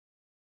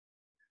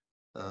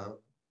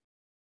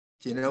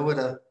Do you know what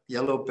a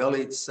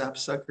yellow-bellied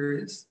sapsucker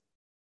is?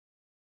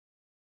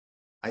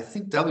 I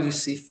think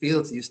W.C.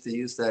 Fields used to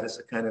use that as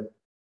a kind of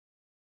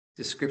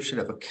description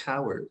of a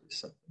coward or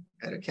something.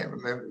 I can't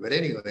remember, but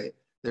anyway,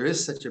 there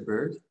is such a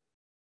bird.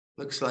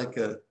 Looks like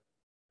a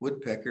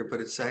woodpecker, but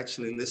it's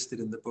actually listed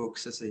in the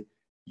books as a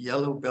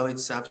yellow-bellied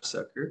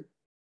sapsucker.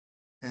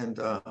 And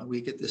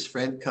we get this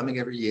friend coming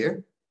every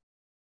year,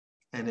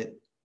 and it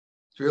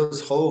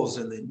drills holes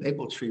in the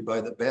maple tree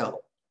by the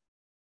bell.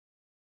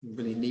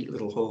 Really neat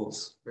little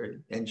holes, very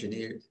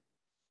engineered.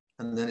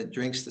 And then it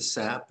drinks the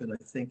sap, and I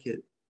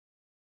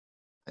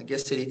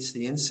guess it eats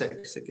the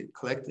insects that get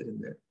collected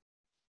in there.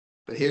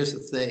 But here's the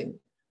thing,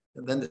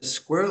 and then the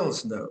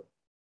squirrels know,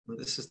 well,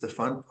 this is the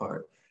fun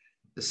part.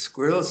 The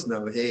squirrels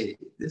know, hey,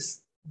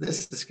 this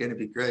is going to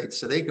be great.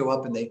 So they go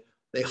up and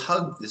they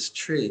hug this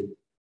tree,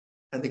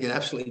 and they get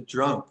absolutely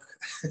drunk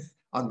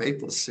on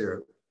maple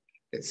syrup.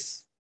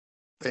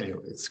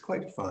 Anyway, it's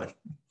quite fun.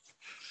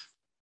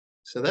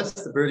 So that's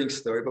the birding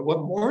story. But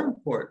what more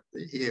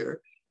importantly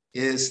here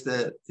is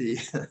that the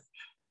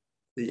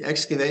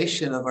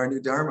excavation of our new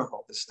Dharma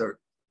hall has started.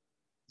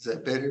 Is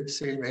that better,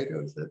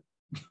 Sirinato? Is that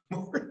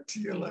more to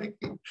your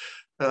liking?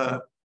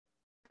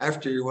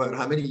 After what,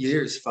 how many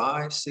years?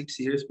 5, 6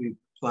 years we've been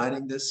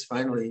planning this.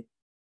 Finally,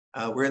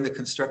 we're in the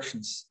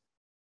construction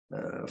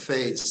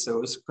phase. So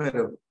it was kind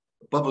of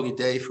a bubbly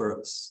day for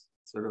us.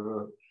 Sort of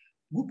a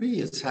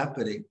whoopee, it's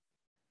happening.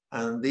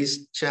 And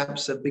these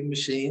chaps have big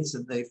machines,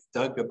 and they've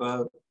dug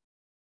about,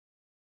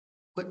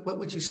 what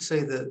would you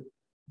say the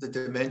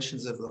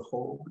dimensions of the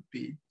hole would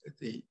be at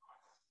the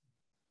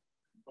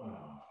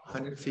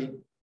 100 feet?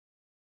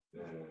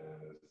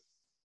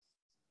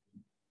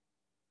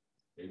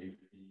 80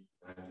 feet,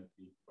 90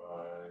 feet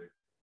by,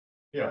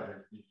 yeah,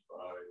 100 feet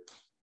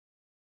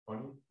by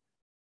 20.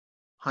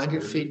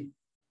 100 feet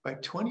by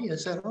 20,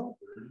 is that all?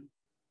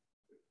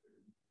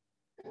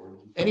 30.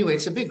 Anyway,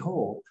 it's a big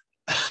hole.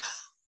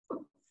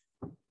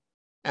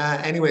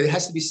 Anyway, it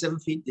has to be 7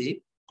 feet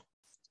deep,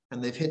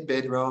 and they've hit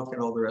bedrock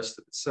and all the rest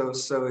of it. So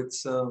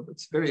it's a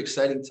very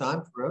exciting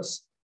time for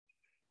us.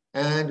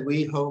 And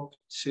we hope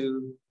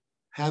to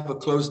have a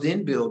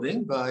closed-in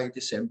building by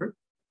December.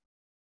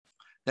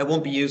 That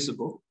won't be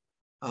usable,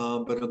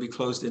 but it'll be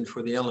closed in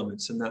for the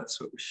elements, and that's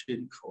what we're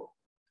shooting for.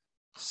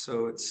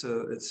 So it's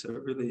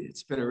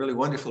been a really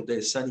wonderful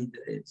day, sunny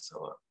day, and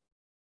so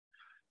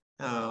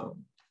on.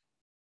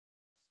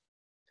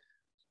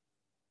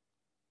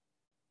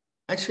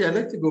 Actually, I'd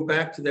like to go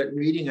back to that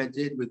reading I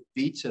did with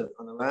Vita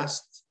on the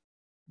last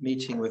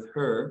meeting with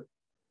her.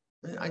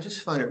 I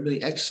just find it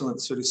really excellent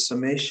sort of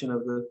summation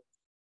of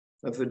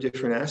the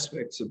different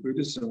aspects of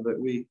Buddhism that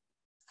we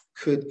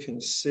could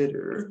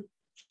consider.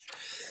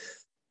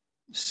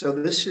 So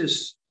this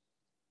is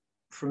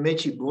from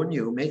Mechi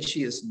Bunyu.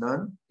 Mechi is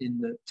nun in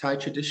the Thai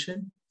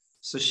tradition.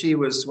 So she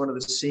was one of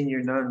the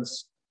senior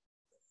nuns,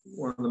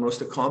 one of the most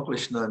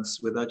accomplished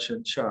nuns with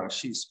Ajahn Chah.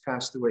 She's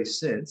passed away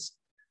since.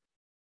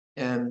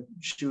 And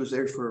she was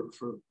there for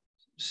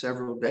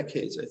several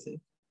decades, I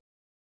think.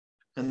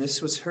 And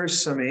this was her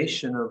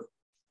summation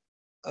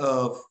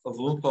of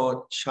Luang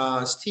Por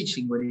Chah's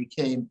teaching when he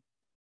came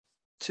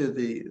to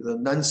the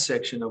nun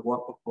section of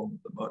Wat Pah Pong,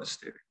 the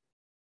monastery.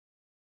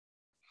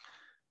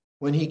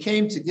 When he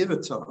came to give a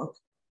talk,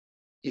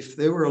 if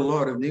there were a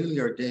lot of newly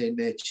ordained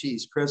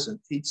mechis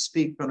present, he'd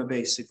speak on a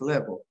basic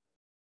level,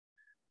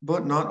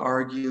 but not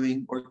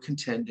arguing or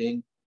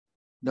contending,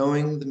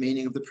 knowing the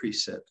meaning of the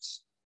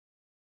precepts.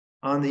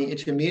 On the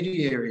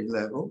intermediary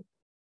level,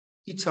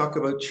 he talked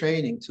about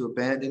training to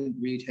abandon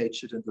greed,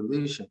 hatred, and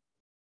delusion,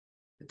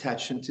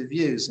 attachment to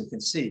views and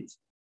conceit,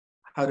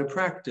 how to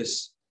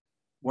practice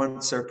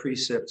once our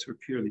precepts were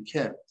purely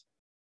kept.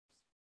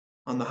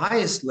 On the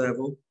highest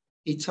level,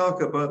 he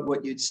talked about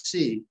what you'd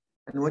see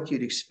and what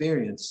you'd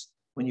experience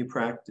when you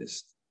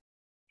practiced.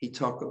 He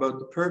talked about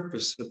the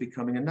purpose of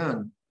becoming a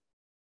nun,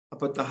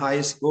 about the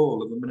highest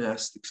goal of a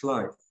monastic's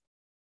life.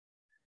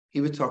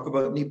 He would talk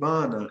about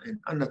nibbana and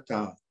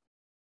anatta,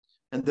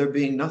 and there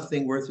being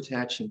nothing worth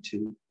attaching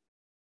to.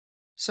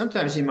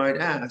 Sometimes he might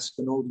ask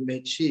an old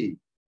mechi,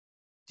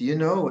 do you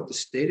know what the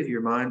state of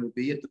your mind will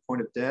be at the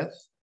point of death?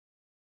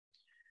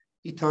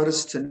 He taught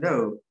us to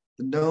know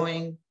the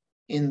knowing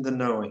in the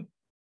knowing,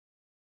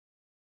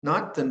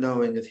 not the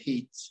knowing of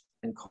heat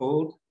and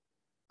cold,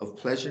 of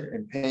pleasure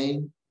and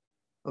pain,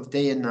 of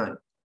day and night,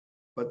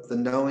 but the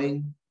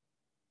knowing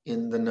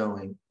in the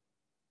knowing.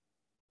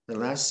 The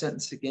last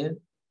sentence again.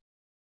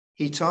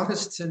 He taught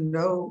us to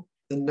know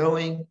the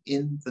knowing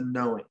in the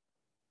knowing,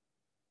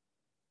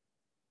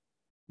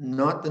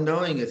 not the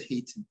knowing of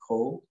heat and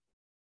cold,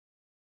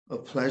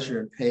 of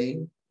pleasure and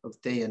pain,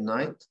 of day and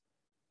night,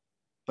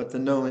 but the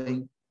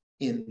knowing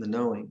in the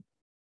knowing.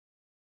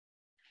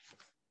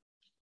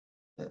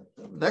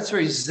 That's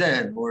very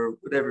Zen, or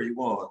whatever you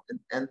want.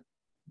 And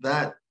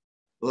that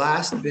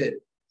last bit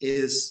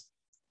is,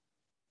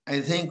 I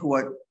think,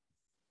 what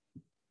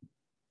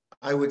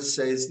I would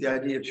say is the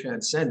idea of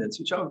transcendence,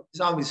 which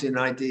is obviously an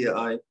idea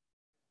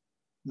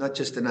not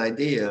just an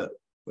idea,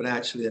 but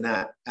actually an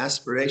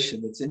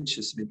aspiration that's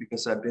interested me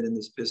because I've been in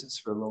this business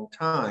for a long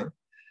time.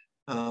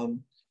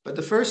 But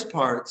the first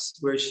parts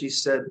where she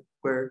said,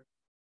 where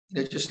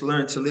just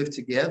learn to live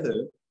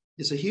together,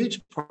 is a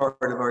huge part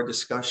of our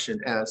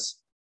discussion as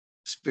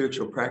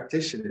spiritual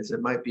practitioners.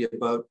 It might be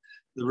about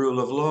the rule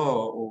of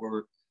law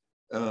or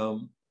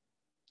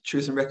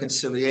truth and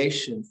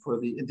reconciliation for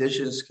the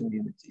indigenous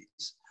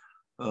communities.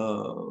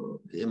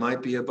 It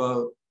might be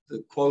about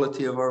the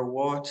quality of our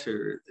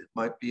water. It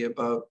might be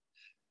about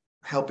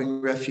helping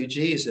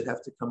refugees that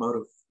have to come out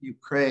of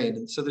Ukraine.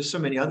 And so there's so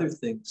many other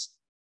things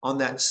on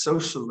that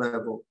social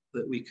level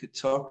that we could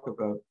talk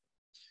about.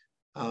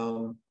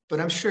 But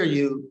I'm sure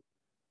you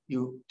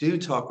do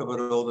talk about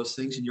all those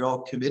things, and you're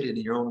all committed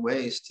in your own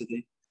ways to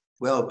the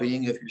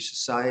well-being of your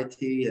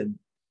society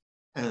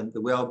and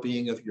the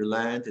well-being of your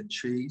land and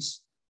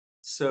trees.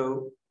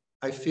 So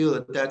I feel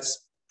that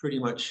that's pretty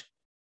much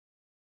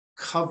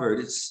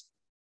covered.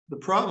 The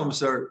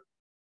problems are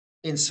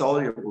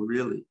insoluble,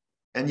 really,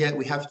 and yet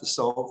we have to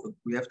solve them.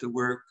 We have to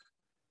work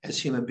as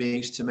human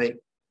beings to make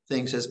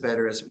things as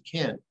better as we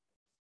can.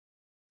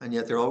 And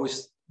yet there's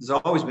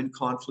always been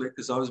conflict.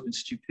 There's always been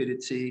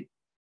stupidity,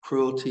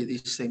 cruelty.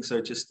 These things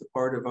are just a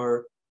part of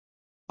our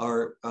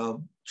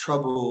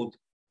troubled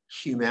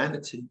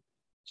humanity.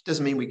 It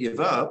doesn't mean we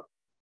give up.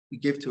 We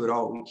give to it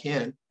all we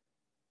can.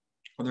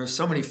 And there are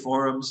so many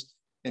forums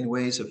and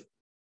ways of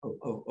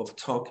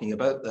talking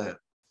about that.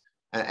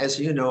 As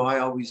you know, I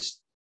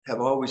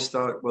have always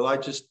thought, well, I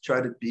just try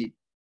to be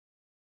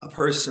a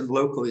person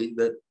locally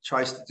that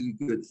tries to do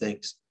good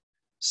things.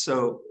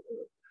 So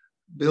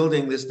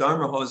building this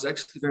Dharma hall is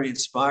actually very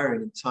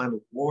inspiring in time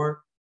of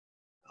war,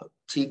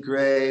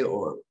 Tigray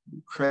or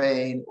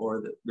Ukraine or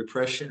the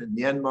repression in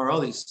Myanmar,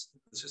 all these,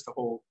 it's just a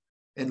whole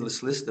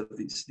endless list of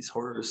these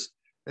horrors.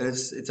 And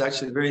it's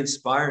actually very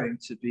inspiring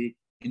to be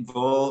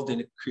involved in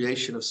the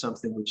creation of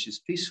something which is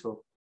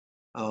peaceful.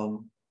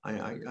 I'm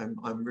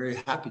very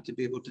happy to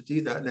be able to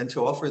do that and then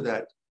to offer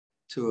that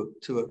to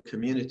a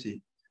community.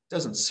 It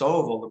doesn't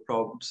solve all the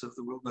problems of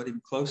the world, not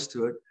even close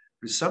to it.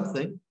 There's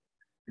something,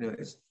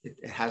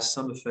 it has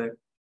some effect.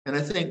 And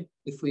I think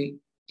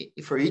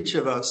if for each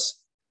of us,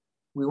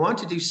 we want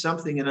to do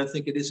something, and I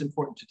think it is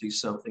important to do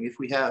something if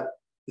we have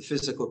the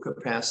physical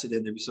capacity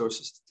and the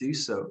resources to do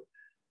so,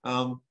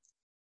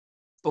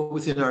 but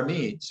within our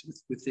means,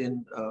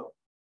 within a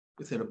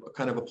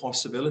kind of a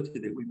possibility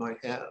that we might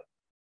have.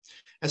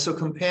 And so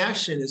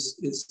compassion is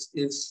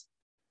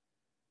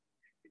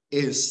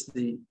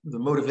the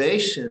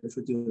motivation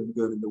for doing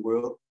good in the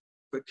world.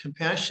 But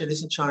compassion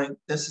isn't trying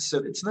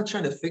necessarily, it's not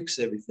trying to fix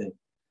everything,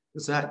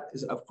 because that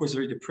is, of course,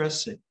 very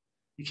depressing.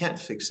 You can't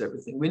fix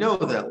everything. We know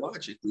that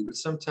logically, but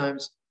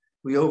sometimes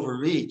we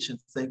overreach and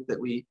think that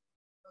we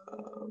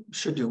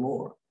should do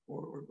more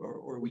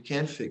or we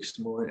can fix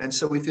more. And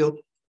so we feel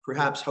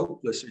perhaps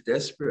hopeless or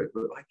desperate,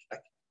 but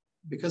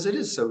because it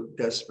is so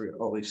desperate,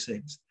 all these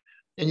things.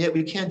 And yet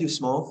we can do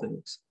small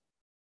things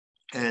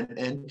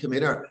and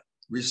commit our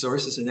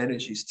resources and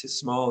energies to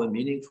small and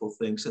meaningful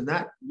things. And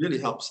that really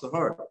helps the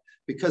heart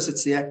because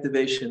it's the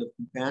activation of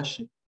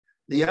compassion.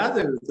 The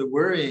other, the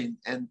worrying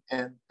and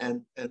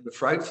the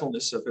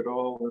frightfulness of it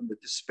all and the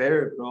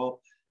despair of it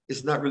all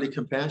is not really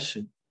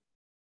compassion.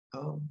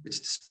 It's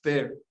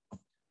despair,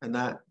 and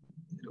that,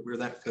 where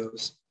that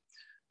goes.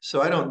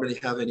 So I don't really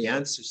have any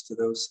answers to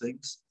those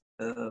things,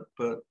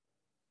 but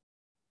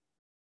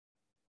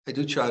I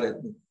do try to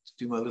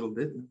do my little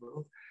bit in the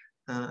world.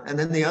 And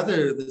then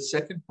the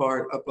second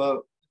part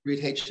about greed,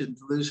 hatred, and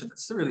delusion,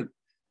 that's really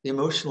the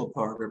emotional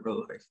part of our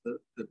life,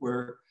 that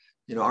we're,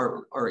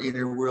 our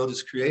inner world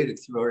is created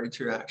through our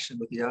interaction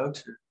with the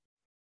outer.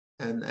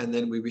 And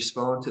then we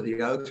respond to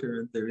the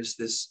outer, and there is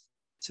this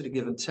sort of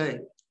give and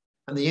take.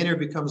 And the inner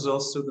becomes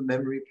also the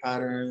memory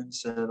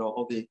patterns and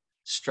all the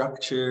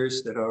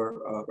structures that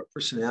our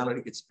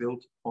personality gets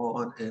built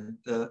on, and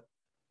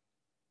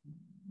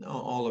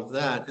all of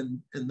that.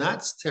 And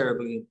that's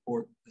terribly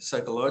important, the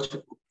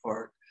psychological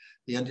part,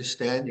 the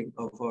understanding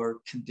of our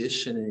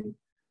conditioning,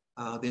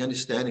 the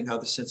understanding how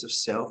the sense of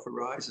self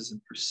arises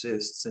and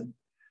persists and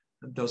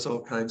does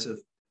all kinds of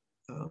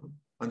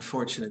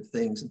unfortunate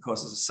things and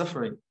causes us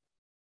suffering.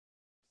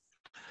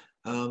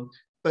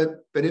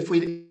 But if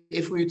we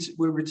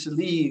were to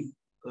leave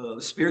the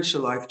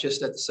spiritual life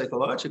just at the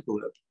psychological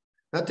level,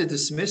 not to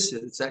dismiss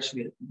it, it's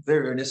actually a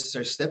very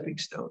necessary stepping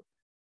stone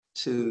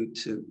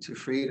to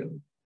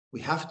freedom. We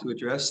have to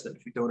address that.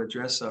 If we don't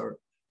address our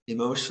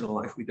emotional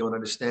life, we don't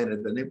understand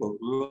it, then it will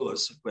rule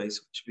us in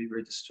ways which will be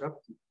very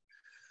destructive.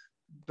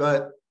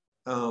 But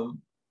the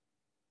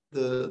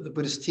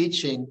Buddhist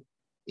teaching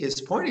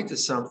is pointing to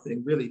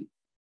something really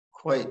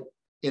quite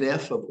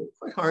ineffable,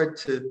 quite hard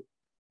to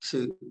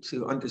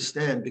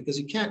understand, because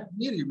you can't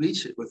really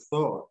reach it with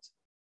thought.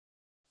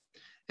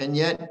 And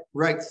yet,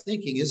 right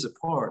thinking is a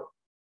part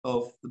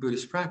of the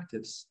Buddhist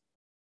practice.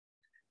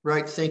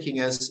 Right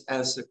thinking as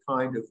a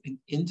kind of an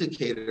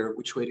indicator of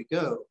which way to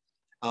go.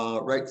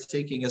 Right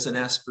thinking as an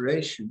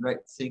aspiration,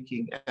 right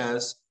thinking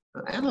as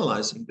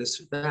analyzing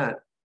this or that.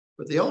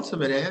 But the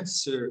ultimate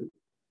answer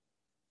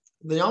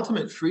the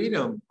ultimate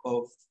freedom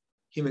of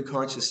human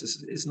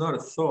consciousness is not a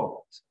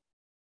thought.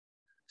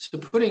 So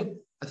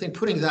I think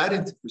putting that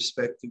into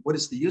perspective, what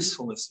is the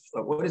usefulness of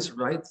thought? What is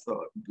right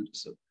thought in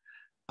Buddhism?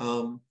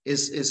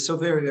 Is so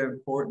very, very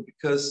important,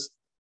 because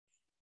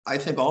I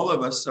think all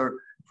of us are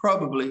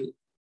probably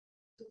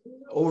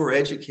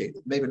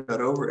overeducated, maybe not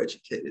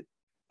overeducated,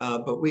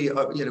 but we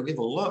are, we have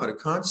a lot of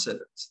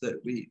concepts that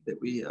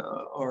we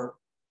are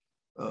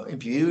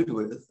imbued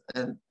with.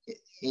 And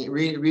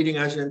reading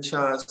Ajahn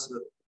Chah's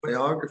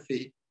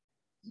biography,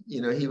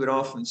 he would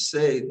often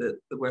say that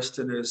the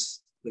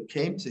Westerners that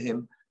came to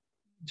him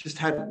just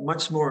had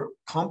much more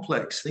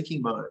complex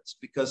thinking minds,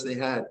 because they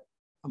had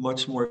a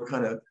much more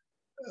kind of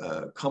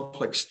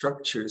complex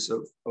structures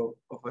of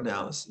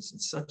analysis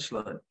and such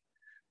like.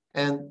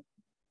 And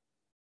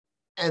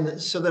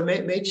so the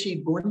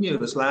Mechi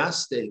Bunyu's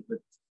last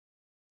statement,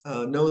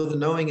 know the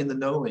knowing in the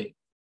knowing,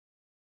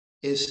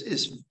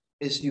 is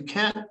you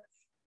can't,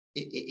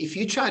 if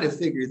you try to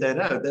figure that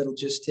out, that'll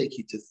just take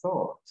you to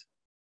thought.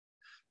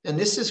 And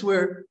this is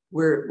where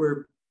we're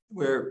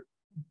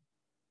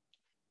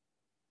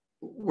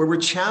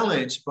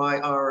challenged by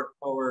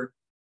our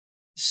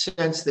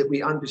sense that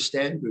we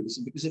understand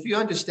Buddhism. Because if you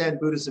understand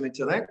Buddhism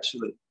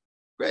intellectually,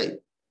 great.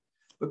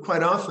 But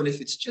quite often,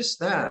 if it's just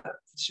that,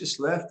 it's just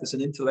left as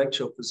an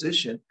intellectual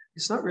position,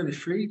 it's not really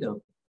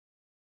freedom.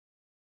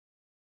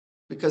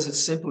 Because it's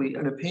simply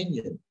an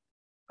opinion,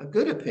 a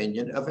good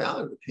opinion, a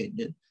valid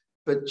opinion.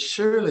 But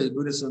surely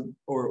Buddhism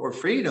or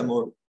freedom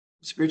or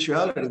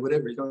spirituality,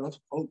 whatever, you don't have to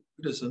call it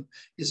Buddhism,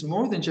 is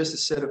more than just a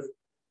set of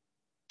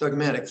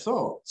dogmatic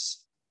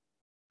thoughts,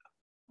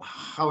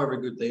 however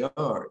good they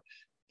are.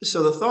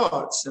 So the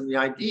thoughts and the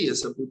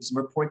ideas of Buddhism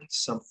are pointing to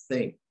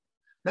something,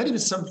 not even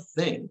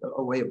something,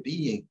 a way of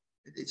being.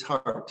 It's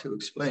hard to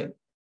explain.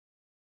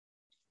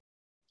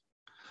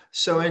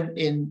 So in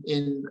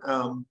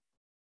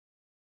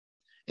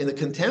the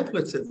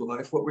contemplative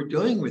life, what we're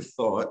doing with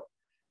thought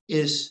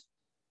is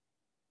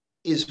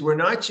we're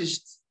not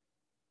just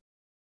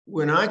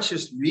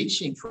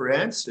reaching for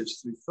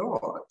answers through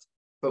thought,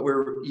 but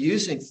we're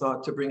using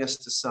thought to bring us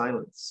to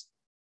silence.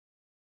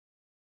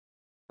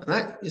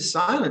 And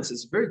silence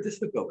is very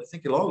difficult. I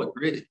think you'll all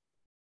agree.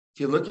 If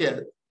you look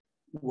at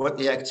what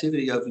the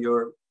activity of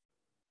your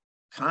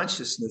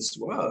consciousness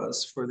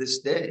was for this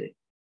day,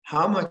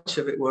 how much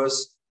of it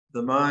was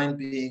the mind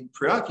being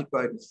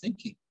preoccupied with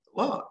thinking? A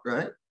lot,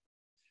 right?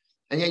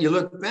 And yet you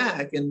look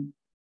back, and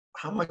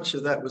how much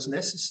of that was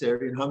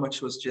necessary and how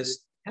much was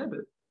just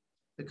habit,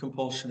 the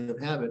compulsion of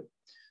habit.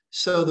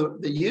 So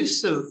the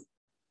use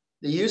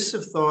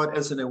of thought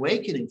as an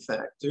awakening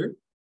factor,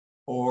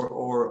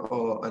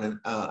 or an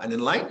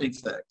enlightening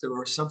factor,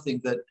 or something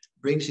that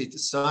brings you to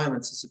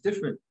silence, is a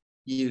different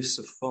use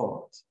of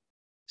thought.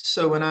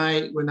 So when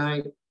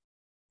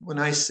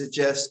I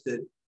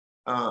suggested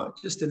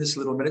just in this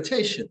little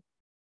meditation,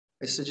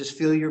 I said just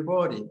feel your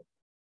body,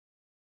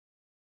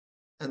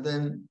 and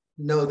then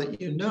know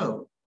that you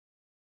know.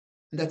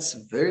 And that's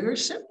very, very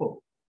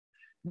simple.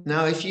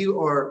 Now, if you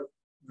are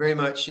very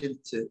much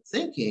into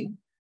thinking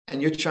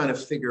and you're trying to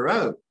figure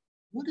out,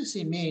 what does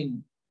he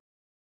mean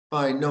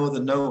by know the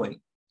knowing?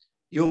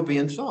 You'll be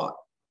in thought,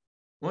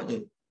 won't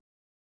you?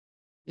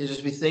 You'll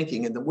just be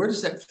thinking, and then where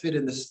does that fit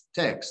in this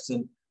text?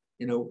 And,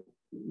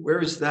 where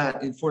is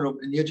that in front of,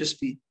 and you'll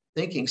just be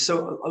thinking.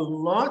 So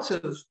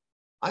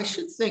I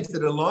should think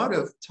that a lot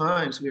of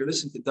times we are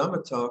listening to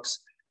Dhamma talks,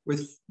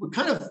 we're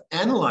kind of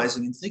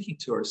analyzing and thinking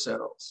to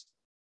ourselves.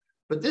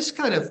 But this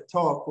kind of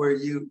talk where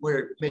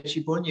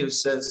Mechi Bunyu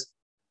says,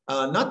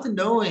 not the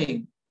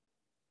knowing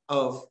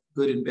of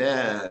good and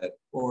bad,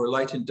 or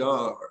light and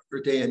dark,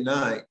 or day and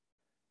night,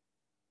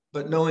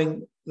 but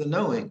knowing the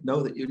knowing,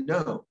 know that you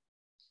know.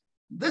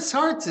 That's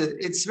hard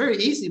it's very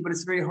easy, but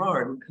it's very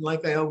hard. And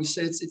like I always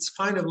say, it's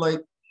kind of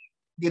like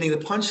getting the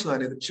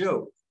punchline of a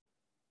joke.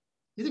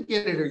 You either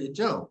get it or you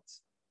don't.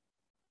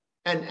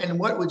 And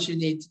what would you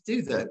need to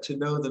do that, to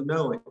know the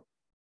knowing?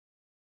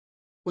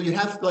 Well, you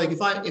have to, like,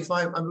 if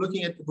I'm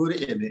looking at the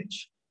Buddha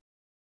image,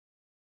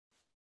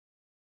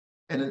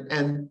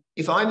 and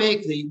if I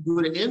make the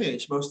Buddha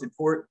image most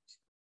important,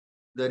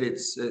 that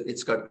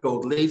it's got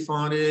gold leaf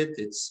on it,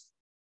 it's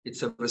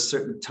of a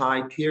certain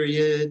time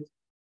period,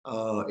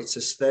 it's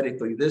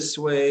aesthetically this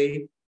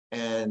way,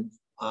 and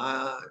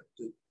I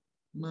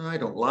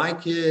don't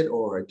like it,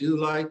 or I do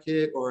like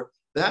it, or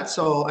that's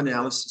all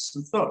analysis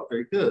and thought.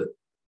 Very good.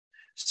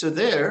 So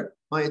there,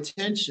 my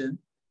attention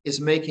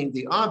is making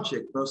the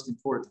object most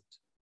important.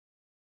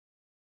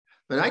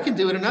 But I can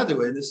do it another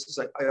way. This is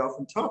like, I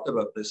often talk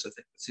about this. I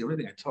think that's the only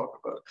thing I talk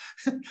about.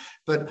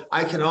 But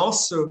I can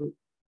also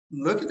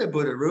look at the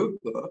Buddha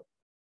Rupa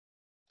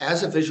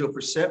as a visual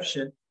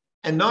perception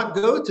and not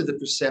go to the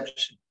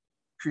perception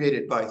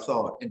created by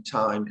thought and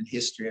time and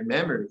history and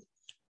memory,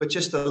 but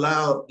just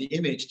allow the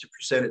image to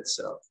present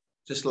itself.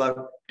 Just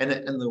allow,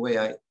 and the way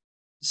I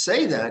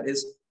say that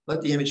is,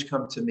 let the image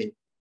come to me.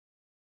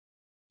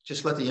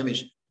 Just let the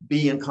image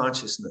be in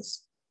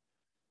consciousness.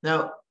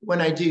 Now, when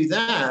I do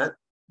that,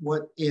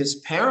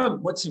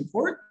 what's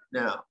important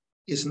now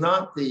is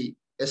not the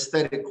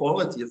aesthetic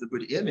quality of the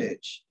Buddha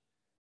image,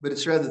 but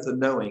it's rather the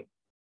knowing.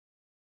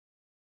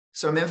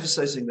 So I'm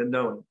emphasizing the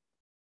knowing.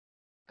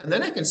 And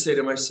then I can say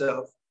to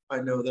myself, I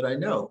know that I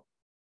know.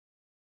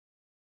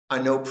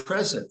 I know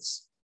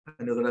presence.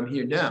 I know that I'm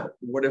here now,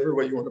 whatever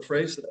way you want to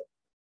phrase that.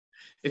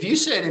 If you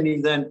say to me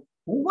then,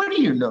 well, what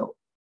do you know?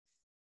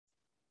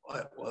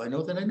 Well, I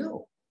know that I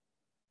know.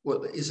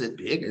 Well, is it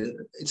big?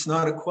 It's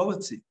not a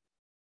quality.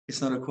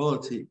 It's not a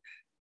quality.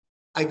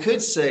 I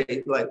could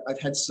say, like, I've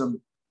had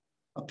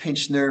a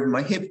pinched nerve in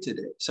my hip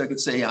today. So I could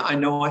say, yeah, I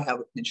know I have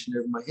a pinched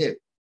nerve in my hip.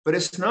 But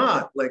it's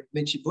not, like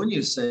Minchi Bunya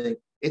is saying,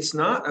 it's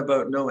not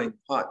about knowing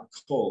hot and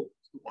cold.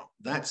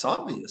 That's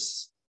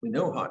obvious. We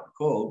know hot and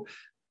cold.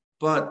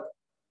 But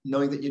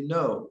knowing that you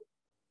know,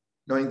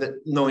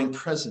 knowing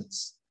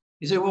presence.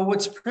 You say, well,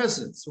 what's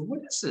presence? Well,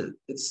 what is it?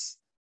 It's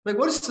like,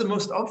 what is the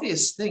most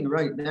obvious thing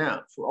right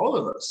now for all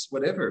of us,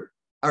 whatever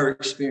our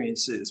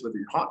experience is, whether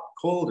you're hot,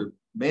 cold, or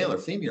male or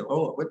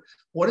female,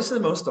 what is the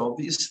most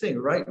obvious thing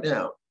right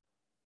now?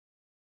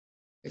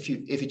 If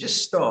you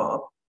just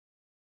stop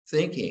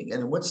thinking,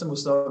 and what's the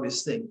most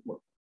obvious thing?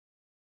 Well,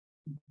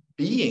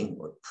 being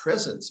or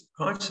presence,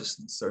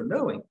 consciousness, or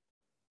knowing.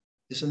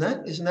 Isn't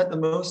that the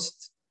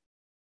most,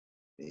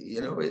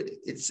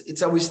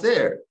 it's always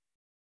there.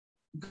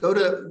 Go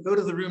to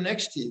the room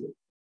next to you.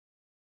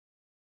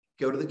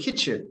 Go to the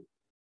kitchen.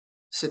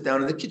 Sit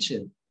down in the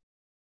kitchen.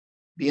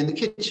 Be in the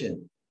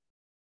kitchen.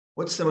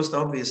 What's the most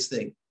obvious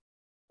thing?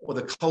 Or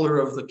the color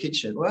of the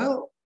kitchen?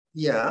 Well,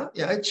 yeah,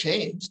 it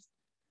changed.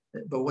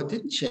 But what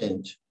didn't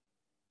change?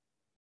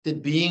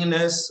 Did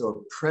beingness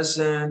or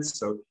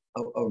presence or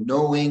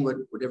knowing,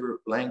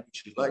 whatever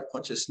language you like,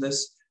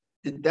 consciousness,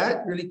 did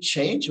that really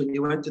change when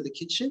you went to the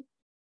kitchen?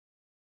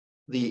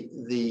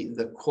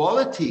 The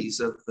qualities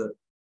of the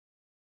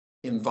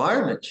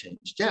environment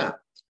changed, yeah.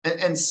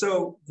 And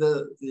so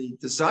the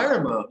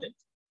desire mind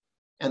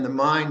and the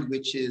mind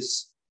which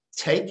is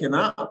taken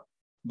up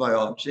by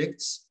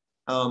objects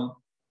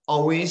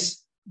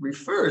always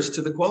refers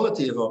to the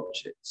quality of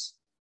objects,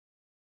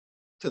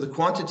 to the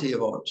quantity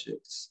of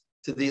objects,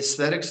 to the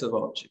aesthetics of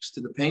objects,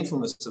 to the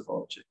painfulness of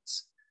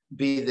objects,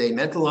 be they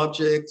mental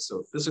objects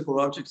or physical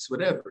objects,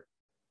 whatever.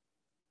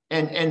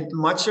 And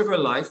much of our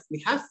life,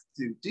 we have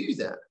to do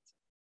that.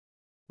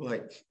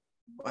 Like,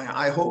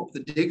 I hope the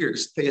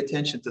diggers pay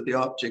attention to the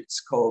objects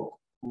called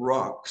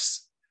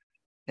rocks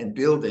and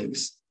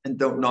buildings and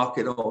don't knock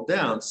it all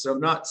down. So I'm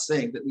not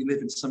saying that we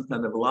live in some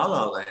kind of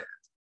la-la land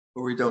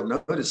where we don't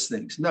notice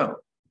things. No,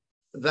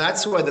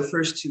 that's why the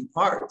first two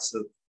parts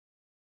of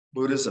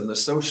Buddhism, the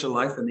social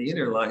life and the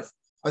inner life,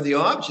 are the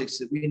objects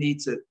that we need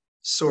to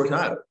sort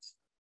out.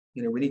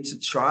 We need to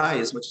try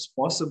as much as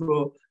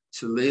possible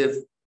to live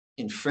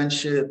in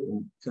friendship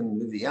and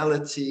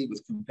conviviality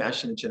with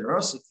compassion and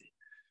generosity.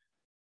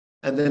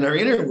 And then our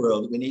inner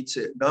world, we need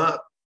to not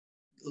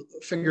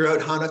figure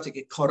out how not to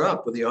get caught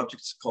up with the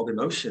objects called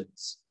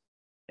emotions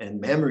and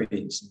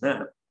memories and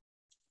that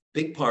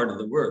big part of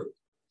the work.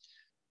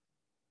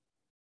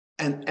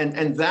 And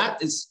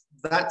that's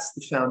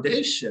the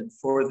foundation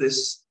for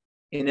this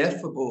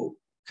ineffable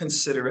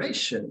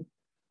consideration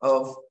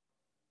of,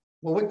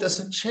 well, what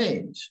doesn't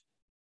change?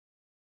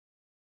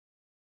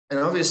 And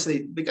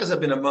obviously, because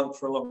I've been a monk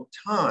for a long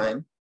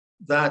time,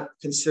 that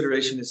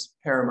consideration is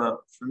paramount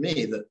for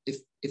me, that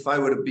if I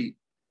were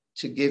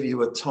to give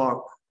you a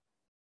talk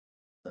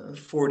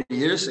 40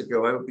 years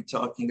ago, I would be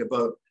talking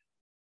about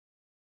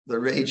the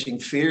raging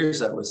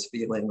fears I was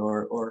feeling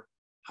or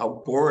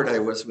how bored I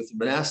was with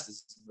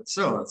monasticism and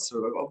so on.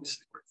 So I've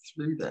obviously worked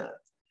through that.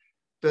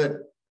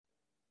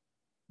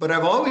 But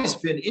I've always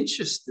been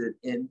interested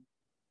in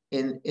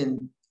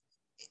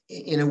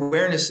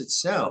awareness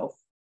itself.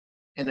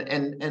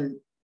 And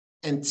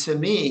to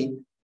me,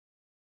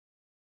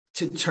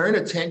 to turn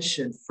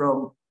attention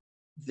from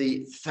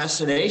the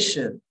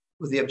fascination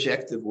with the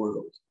objective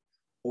world,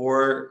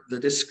 or the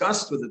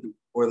disgust with it,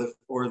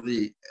 or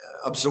the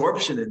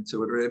absorption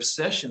into it, or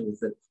obsession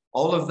with it,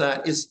 all of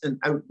that is an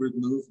outward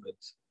movement.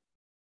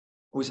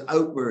 It was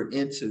outward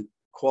into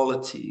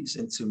qualities,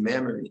 into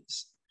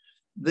memories.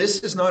 This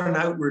is not an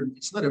outward,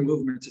 it's not a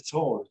movement at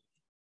all.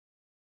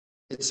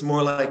 It's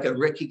more like a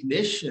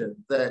recognition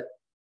that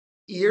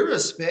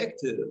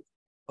irrespective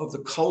of the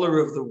color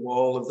of the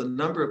wall, of the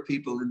number of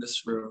people in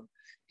this room,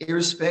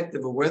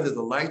 irrespective of whether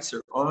the lights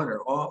are on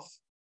or off,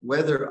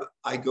 whether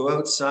I go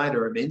outside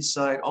or I'm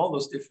inside, all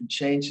those different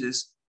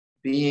changes,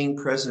 being,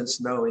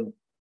 presence, knowing,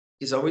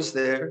 is always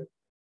there.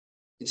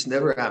 It's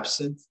never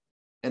absent,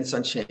 and it's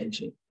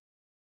unchanging.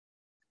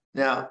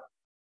 Now,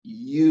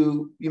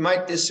 you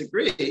might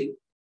disagree.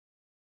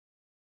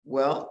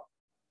 Well,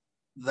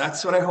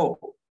 that's what I hope.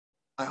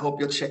 I hope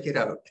you'll check it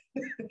out.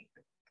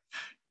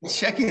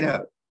 Check it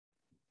out.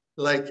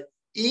 Like,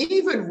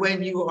 even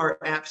when you are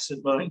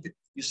absent-minded,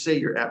 you say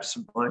you're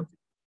absent-minded,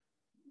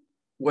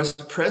 was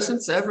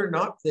presence ever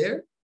not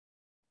there?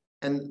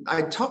 And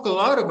I talk a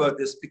lot about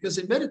this because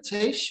in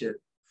meditation,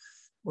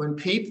 when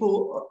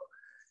people,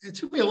 it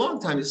took me a long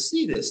time to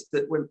see this,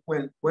 that when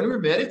we're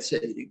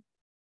meditating,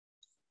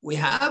 we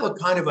have a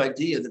kind of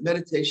idea that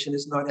meditation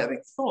is not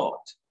having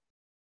thought.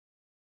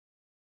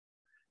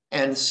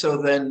 And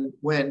so then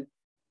when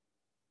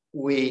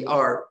we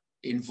are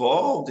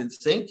involved in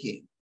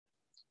thinking,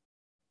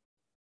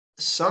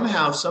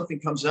 somehow something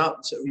comes up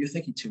and says, oh, you're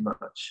thinking too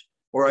much,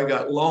 or I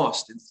got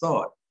lost in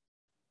thought.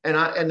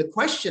 And the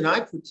question I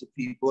put to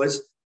people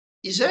is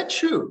that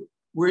true?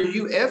 Were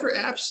you ever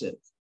absent?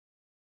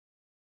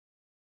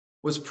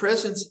 Was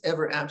presence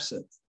ever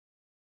absent?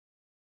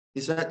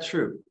 Is that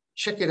true?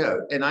 Check it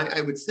out. And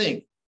I would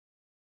think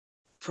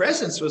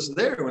presence was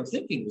there when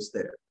thinking was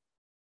there.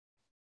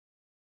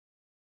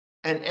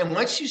 And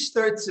once you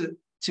start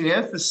to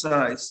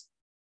emphasize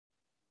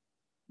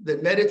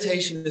that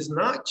meditation is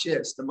not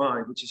just the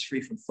mind, which is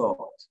free from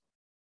thought,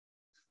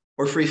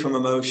 or free from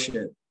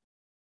emotion,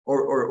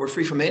 or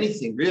free from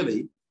anything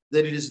really,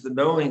 that it is the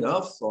knowing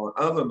of thought,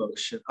 of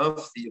emotion,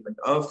 of feeling,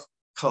 of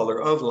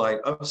color, of light,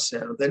 of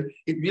sound, then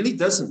it really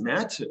doesn't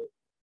matter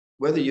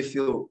whether you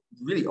feel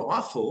really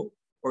awful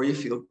or you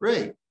feel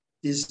great.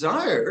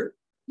 Desire,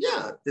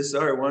 yeah,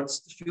 desire wants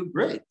to feel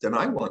great, then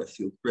I want to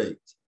feel great.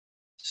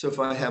 So if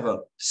I have a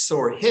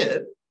sore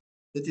hip,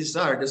 the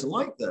desire doesn't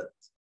like that.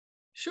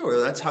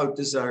 Sure, that's how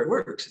desire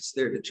works. It's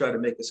there to try to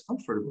make us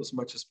comfortable as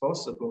much as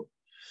possible.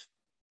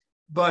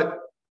 But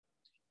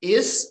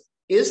is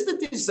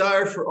the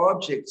desire for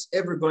objects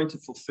ever going to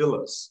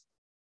fulfill us?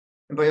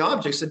 And by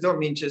objects, I don't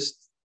mean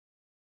just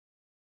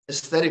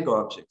aesthetic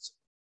objects,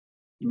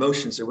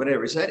 emotions or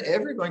whatever. Is that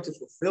ever going to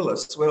fulfill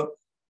us? Well,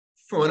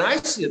 from what I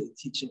see of the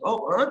teaching,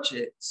 all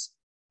objects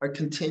are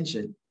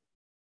contingent.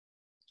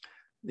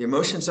 The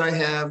emotions I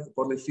have, the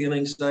bodily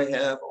feelings I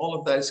have, all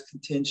of that is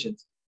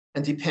contingent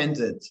and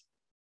dependent.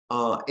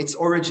 Its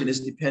origin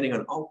is depending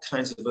on all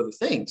kinds of other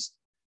things.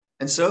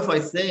 And so if I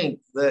think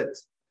that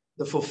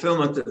the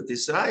fulfillment of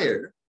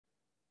desire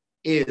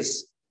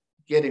is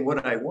getting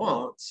what I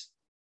want,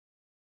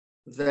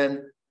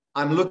 then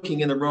I'm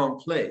looking in the wrong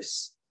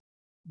place.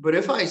 But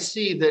if I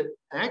see that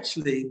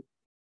actually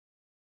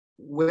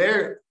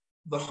where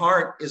the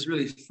heart is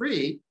really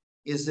free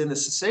is in the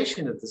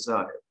cessation of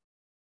desire.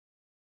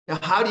 Now,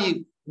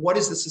 what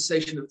is the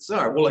cessation of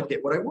desire? Well, I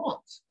get what I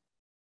want.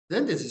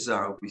 Then the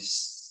desire will be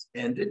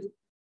ended.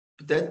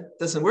 But that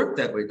doesn't work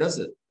that way, does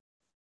it?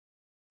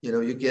 You know,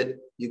 you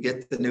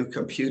get the new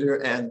computer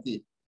and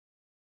the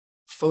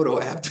photo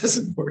app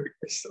doesn't work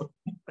or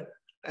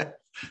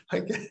something.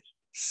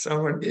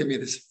 Someone gave me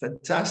this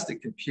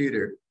fantastic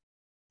computer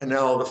and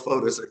now all the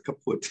photos are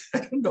kaput. I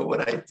don't know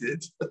what I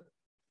did.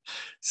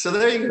 So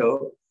there you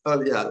go.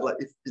 Oh yeah, like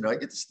I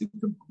get this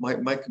new,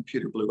 my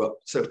computer blew up.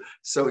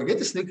 So we get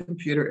this new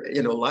computer,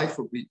 life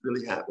will be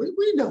really happy.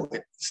 We know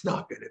it's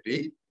not going to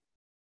be.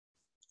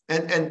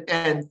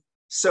 And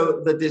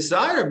so the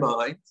desire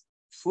mind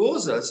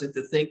fools us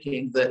into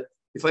thinking that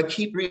if I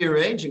keep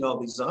rearranging all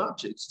these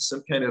objects in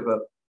some kind of a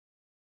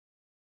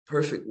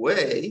perfect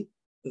way,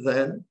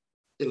 then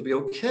it'll be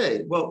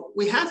okay. Well,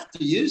 we have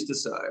to use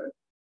desire.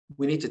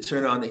 We need to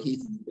turn on the heat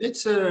in the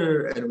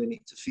mixer and we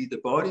need to feed the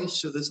body.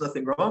 So there's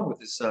nothing wrong with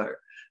desire.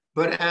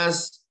 But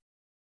as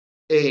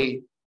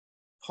a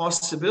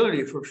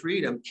possibility for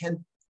freedom,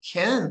 can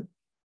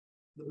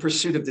the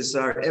pursuit of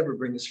desire ever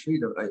bring us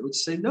freedom? I would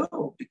say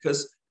no,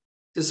 because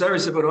desire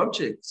is about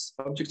objects.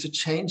 Objects are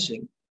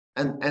changing,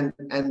 and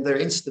their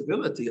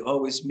instability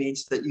always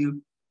means that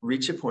you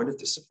reach a point of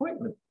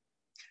disappointment.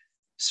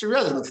 So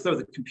rather than throw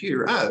the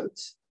computer out,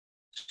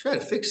 try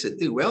to fix it,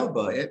 do well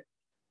by it,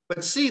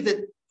 but see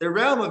that the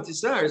realm of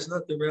desire is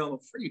not the realm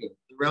of freedom.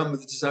 The realm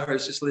of desire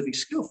is just living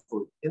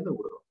skillfully in the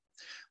world.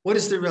 What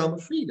is the realm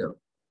of freedom?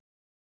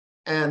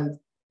 And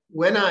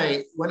when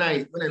I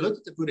look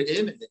at the Buddha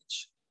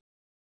image,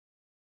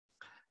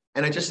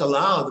 and I just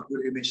allow the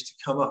Buddha image to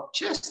come up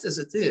just as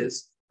it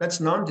is, that's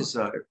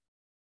non-desire.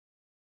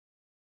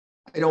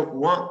 I don't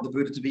want the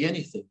Buddha to be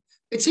anything.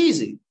 It's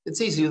easy.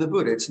 It's easy with the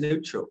Buddha. It's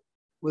neutral.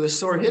 With a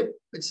sore hip,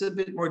 it's a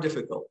bit more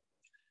difficult.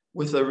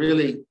 With a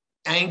really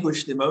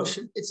anguished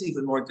emotion, it's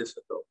even more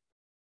difficult.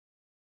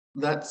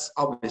 That's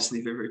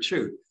obviously very, very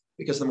true,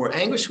 because the more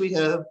anguish we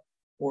have,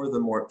 or the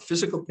more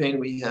physical pain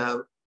we have,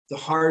 the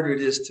harder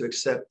it is to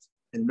accept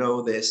and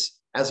know this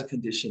as a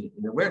condition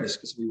in awareness,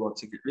 because we want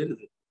to get rid of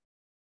it.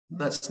 And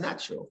that's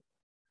natural.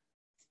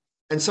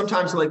 And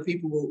sometimes, like,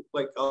 people will,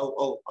 like,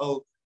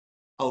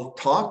 I'll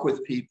talk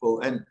with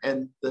people, and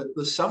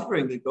the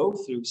suffering they go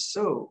through is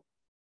so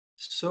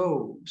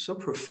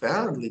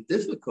profoundly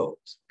difficult.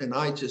 And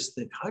I just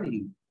think, how do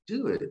you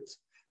do it?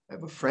 I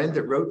have a friend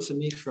that wrote to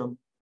me from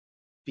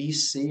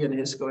BC, and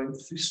is going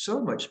through so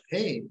much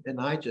pain,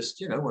 and I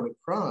just want to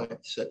cry.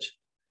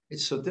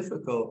 It's so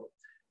difficult.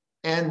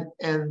 And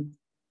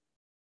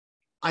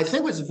I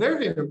think what's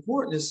very, very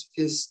important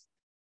is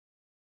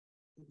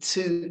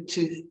to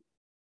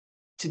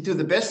do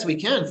the best we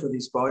can for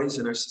these bodies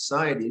and our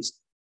societies,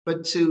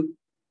 but to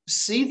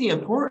see the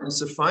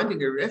importance of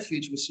finding a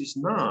refuge which is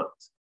not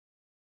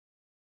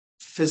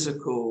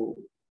physical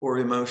or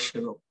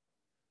emotional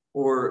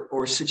or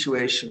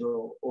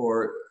situational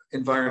or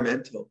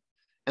environmental.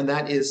 And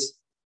that is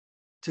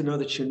to know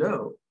that you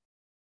know.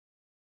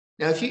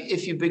 Now, if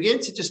you begin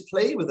to just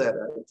play with that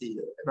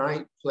idea, and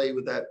I play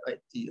with that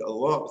idea a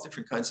lot with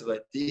different kinds of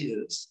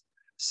ideas,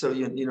 So,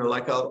 you know,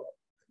 like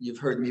you've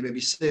heard me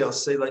maybe say, I'll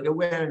say like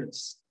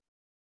awareness.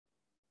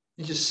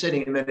 You're just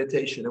sitting in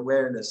meditation,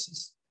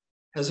 awareness.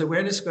 Has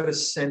awareness got a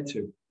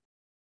center?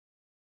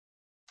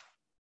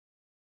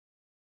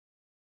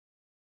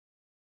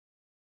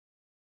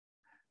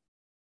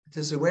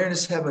 Does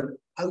awareness have an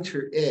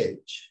outer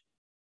edge?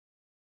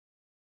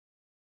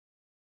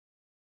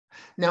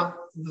 Now,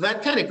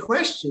 that kind of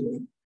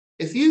questioning,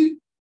 if you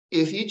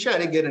try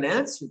to get an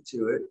answer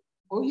to it,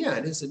 well, yeah,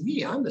 it isn't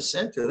me. I'm the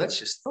center. That's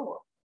just thought.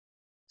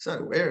 It's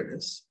not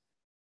awareness.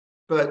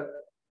 But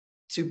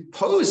to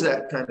pose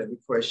that kind of a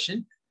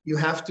question, you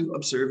have to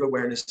observe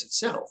awareness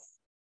itself.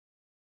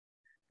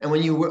 And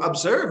when you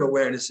observe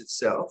awareness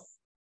itself,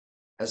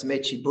 as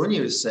Mechi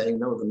Bunya is saying,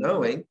 know the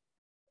knowing,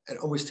 it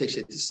always takes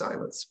you to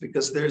silence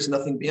because there's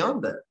nothing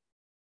beyond that.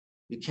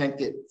 You can't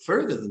get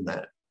further than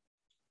that.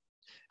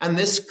 And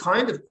this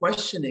kind of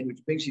questioning,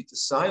 which brings you to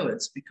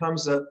silence,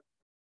 becomes a,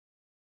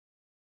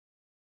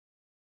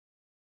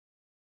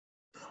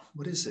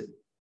 what is it?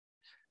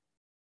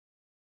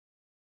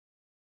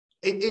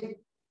 I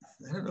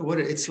don't know what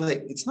it's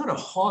like. It's not a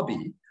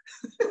hobby,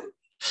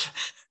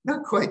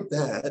 not quite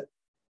that.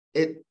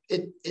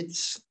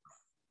 It's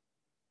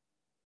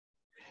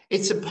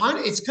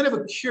kind of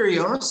a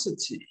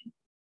curiosity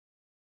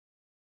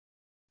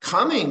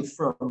coming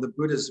from the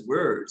Buddha's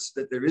words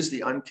that there is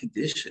the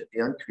unconditioned,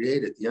 the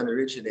uncreated, the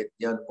unoriginated,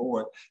 the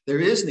unborn. There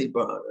is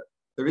nibbana.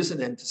 There is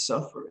an end to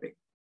suffering,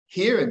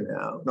 here and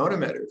now, not a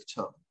matter of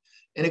time.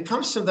 And it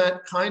comes from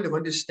that kind of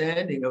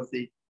understanding of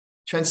the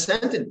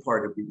transcendent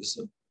part of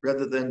Buddhism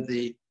rather than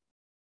the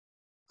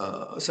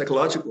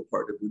psychological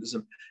part of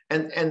Buddhism,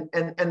 and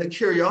the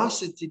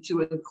curiosity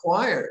to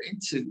inquire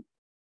into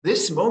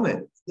this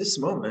moment,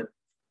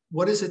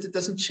 what is it that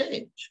doesn't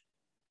change?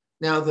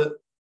 Now,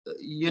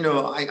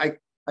 I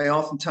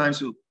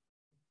oftentimes will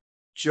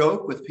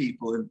joke with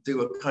people and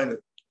do a kind of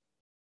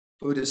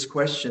Buddhist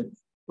question.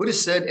 Buddha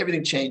said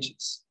everything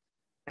changes.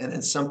 And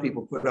then some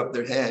people put up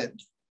their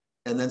hand.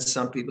 And then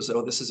some people say,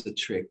 oh, this is a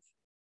trick.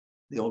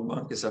 The old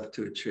monk is up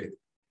to a trick.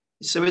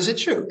 So is it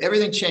true?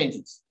 Everything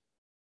changes.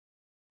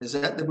 Is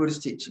that the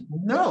Buddhist teaching?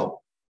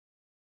 No,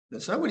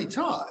 that's not what he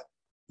taught.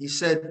 He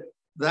said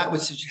that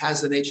which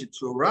has the nature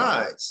to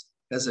arise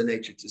has a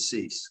nature to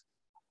cease.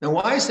 Now,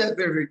 why is that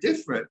very, very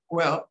different?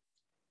 Well,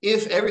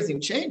 if everything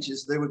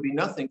changes, there would be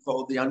nothing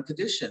called the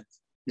unconditioned,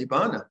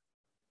 nibbana.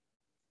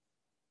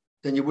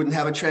 Then you wouldn't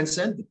have a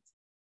transcendent.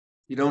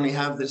 You'd only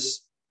have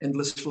this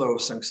endless flow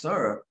of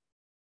samsara.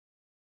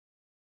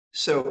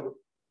 So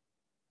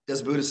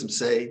does Buddhism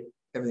say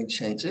everything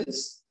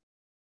changes?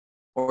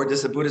 Or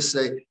does the Buddha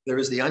say there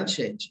is the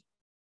unchanging,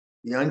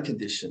 the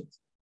unconditioned?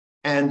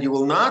 And you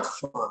will not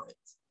find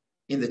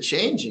in the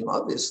changing,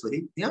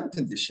 obviously, the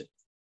unconditioned,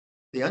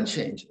 the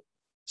unchanging.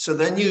 So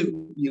then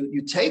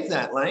you take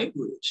that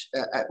language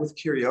with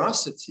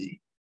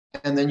curiosity,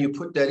 and then you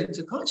put that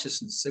into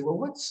consciousness. Say, well,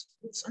 what's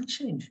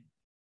unchanging?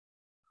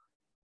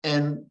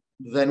 And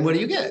then what do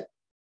you get?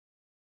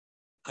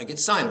 I get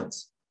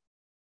silence.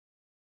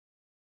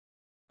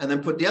 And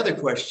then put the other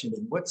question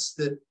in.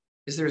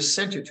 Is there a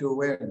center to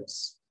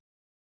awareness?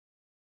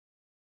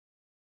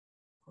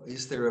 Or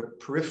is there a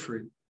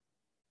periphery?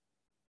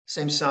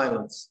 Same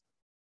silence.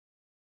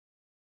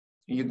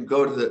 You can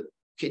go to the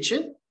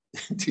kitchen,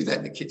 do that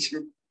in the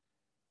kitchen,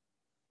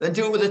 then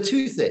do it with a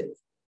toothache.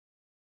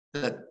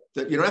 That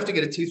you don't have to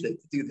get a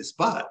toothache to do this,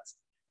 but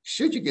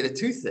should you get a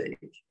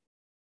toothache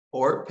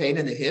or pain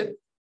in the hip,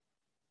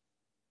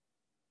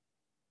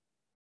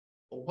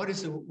 what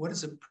is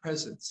a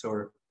presence,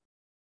 or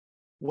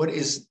what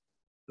is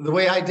the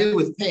way I do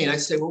with pain? I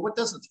say, well, what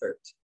doesn't hurt?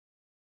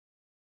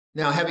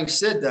 Now, having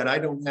said that, I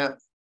don't have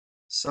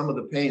some of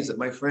the pains that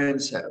my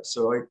friends have.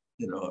 So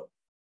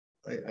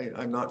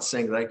I'm not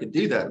saying that I could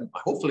do that.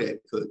 Hopefully I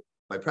could.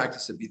 My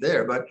practice would be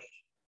there. But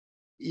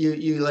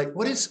you like,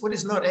 what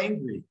is not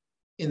angry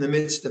in the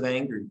midst of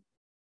anger?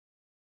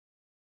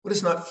 What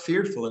is not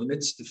fearful in the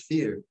midst of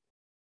fear?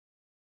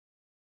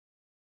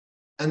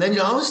 And then it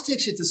always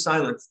takes you to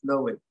silence,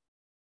 knowing.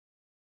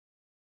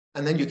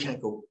 And then you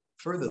can't go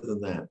further than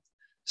that.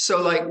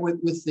 So like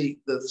with the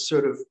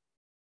sort of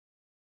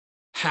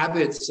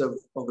habits of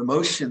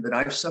emotion that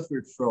I've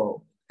suffered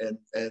from, and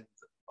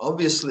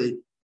obviously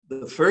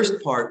the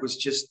first part was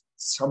just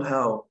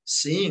somehow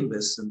seeing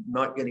this and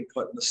not getting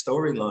caught in the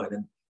storyline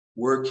and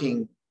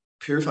working,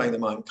 purifying the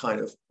mind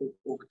kind of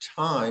over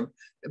time.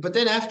 But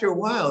then after a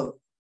while,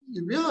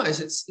 you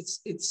realize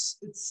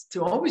it's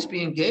to always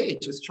be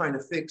engaged with trying to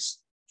fix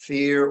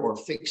fear or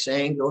fix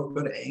anger, or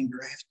go to anger,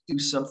 I have to do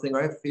something, or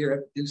I have fear, I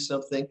have to do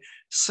something.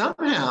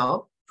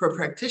 Somehow, for a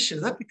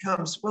practitioner, that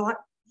becomes, well,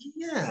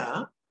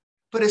 yeah,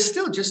 but it's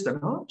still just an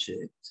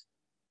object.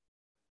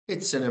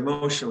 It's an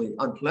emotionally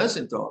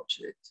unpleasant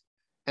object.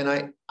 And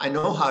I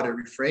know how to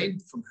refrain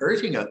from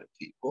hurting other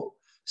people.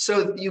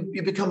 So you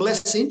become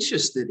less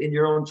interested in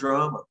your own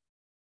drama,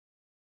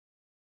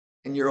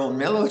 in your own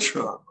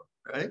melodrama,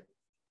 right?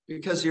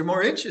 Because you're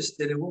more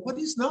interested in, well, what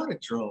is not a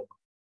drama?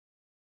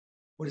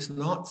 What is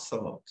not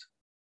thought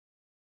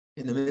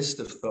in the midst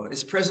of thought?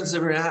 Is presence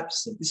ever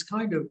absent? This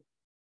kind of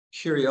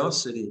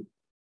curiosity.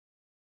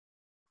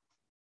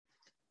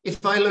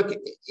 If I look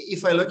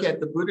at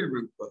the Buddha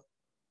Rupa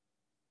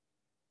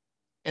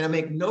and I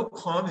make no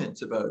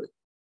comment about it,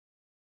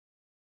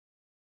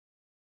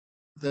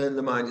 then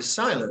the mind is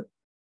silent.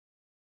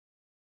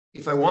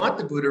 If I want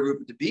the Buddha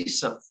Rupa to be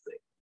something,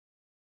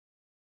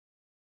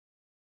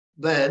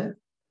 then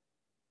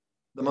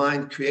the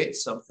mind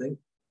creates something.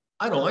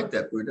 I don't like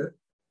that Buddha.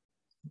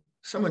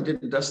 Someone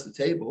didn't dust the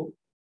table.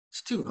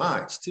 It's too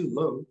high, it's too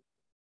low.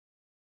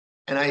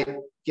 And I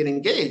get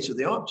engaged with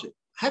the object.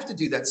 I have to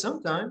do that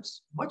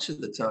sometimes, much of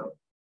the time.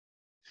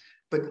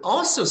 But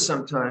also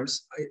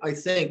sometimes, I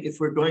think if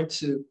we're going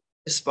to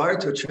aspire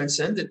to a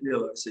transcendent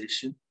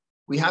realization,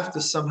 we have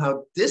to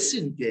somehow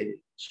disengage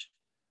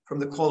from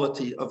the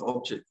quality of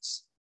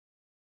objects.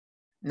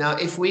 Now,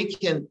 if we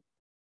can,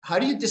 how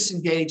do you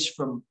disengage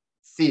from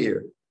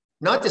fear?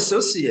 Not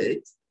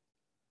dissociate,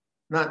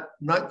 not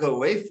go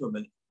away from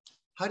it.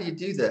 How do you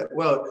do that?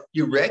 Well,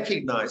 you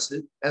recognize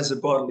it as a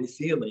bodily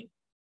feeling.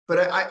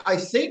 But I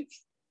think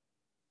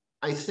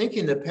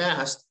in the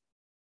past,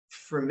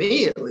 for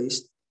me at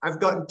least, I've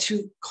gotten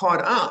too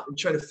caught up in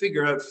trying to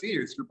figure out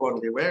fear through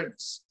bodily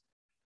awareness.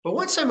 But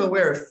once I'm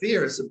aware of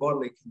fear as a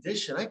bodily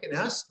condition, I can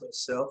ask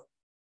myself,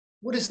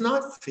 what is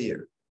not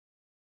fear?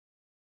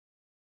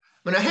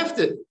 I mean, I have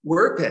to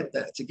work at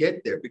that to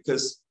get there,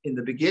 because in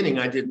the beginning,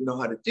 I didn't know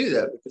how to do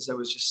that because I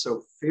was just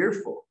so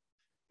fearful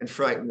and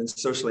frightened and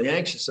socially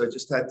anxious. So I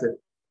just had to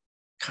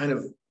kind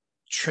of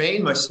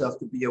train myself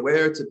to be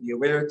aware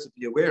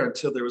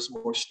until there was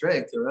more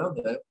strength around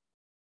that.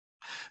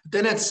 But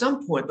then at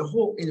some point, the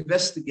whole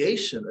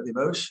investigation of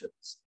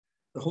emotions,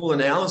 the whole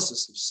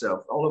analysis of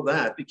self, all of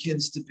that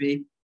begins to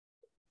be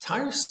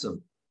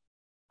tiresome.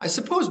 I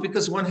suppose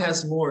because one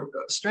has more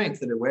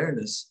strength and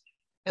awareness.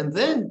 And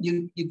then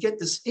you get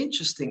this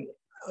interesting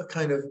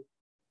kind of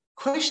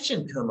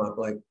question come up,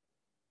 like,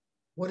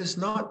 what is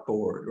not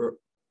bored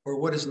or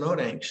what is not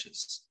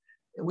anxious?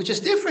 Which is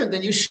different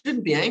than you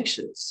shouldn't be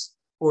anxious,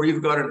 or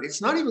you've got it.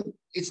 It's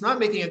not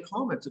making a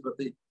comment about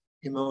the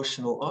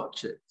emotional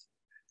object.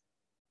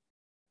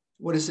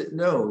 What is it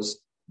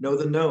knows? Know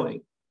the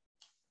knowing.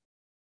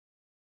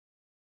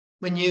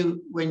 When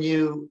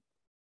you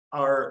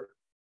are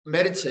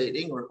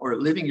meditating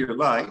or living your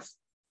life,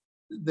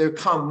 there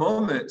come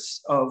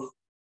moments of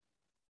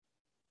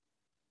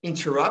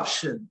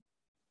interruption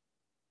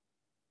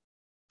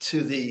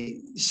to the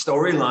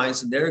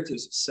storylines and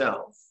narratives of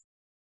self,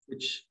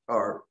 which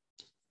are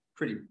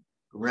pretty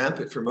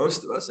rampant for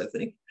most of us, I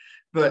think.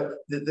 But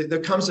there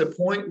comes a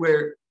point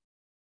where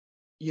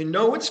you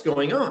know what's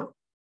going on.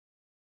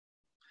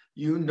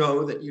 You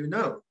know that you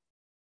know.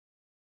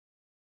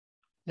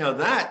 Now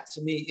that,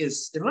 to me,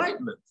 is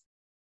enlightenment.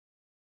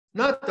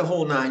 Not the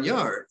whole 9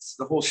 yards,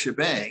 the whole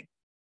shebang,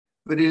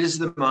 but it is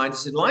the mind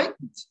is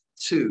enlightened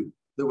to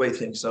the way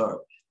things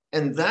are.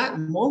 And that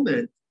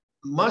moment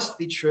must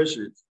be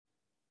treasured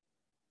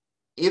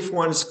if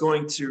one's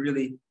going to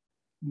really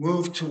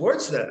move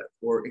towards that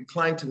or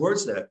incline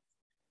towards that.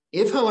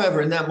 If,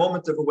 however, in that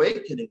moment of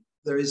awakening,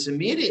 there is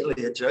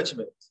immediately a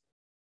judgment,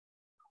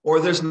 or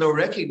there's no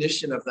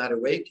recognition of that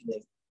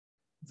awakening,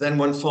 then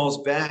one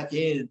falls back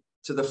into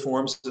the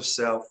forms of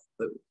self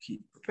that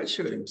keep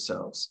perpetuating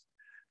themselves.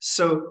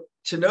 So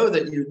to know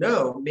that you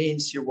know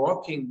means you're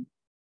walking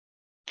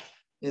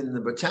in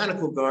the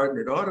botanical garden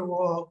at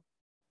Ottawa,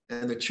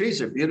 and the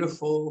trees are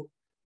beautiful,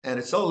 and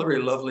it's all very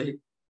lovely,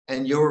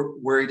 and you're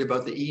worried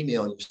about the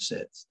email you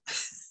sent.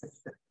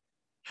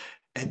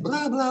 And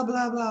blah, blah,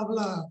 blah, blah,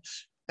 blah.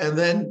 And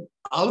then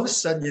all of a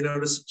sudden you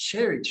notice a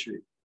cherry tree.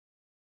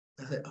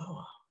 I think,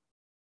 oh,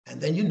 and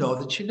then you know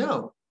that you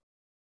know.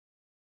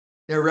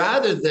 Now,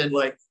 rather than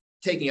like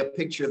taking a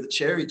picture of the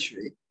cherry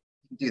tree,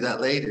 you can do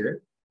that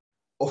later,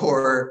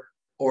 or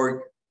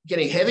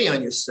getting heavy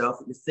on yourself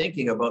and you're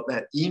thinking about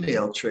that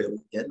email trail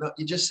again. No,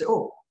 you just say,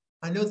 oh,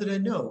 I know that I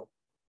know.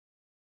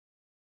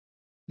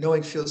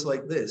 Knowing feels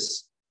like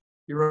this.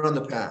 You're on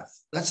the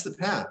path. That's the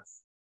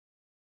path.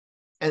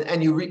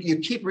 And you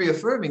keep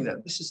reaffirming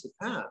that this is the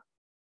path.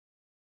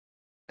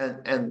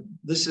 And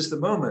this is the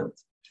moment.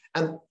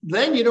 And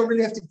then you don't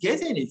really have to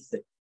get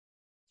anything.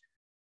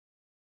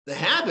 The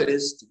habit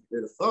is to get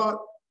rid of thought,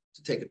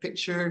 to take a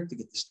picture, to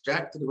get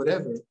distracted or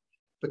whatever.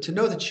 But to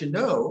know that you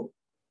know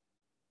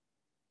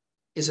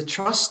is a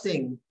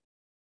trusting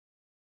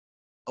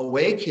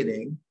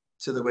awakening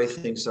to the way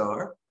things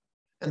are.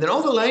 And then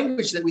all the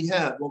language that we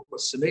have,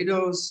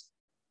 tomatoes,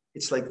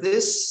 it's like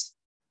this,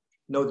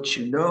 know that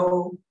you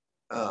know,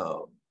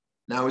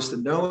 now is the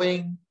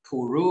knowing,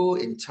 puru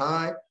in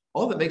Thai,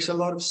 all that makes a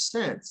lot of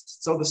sense.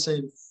 It's all the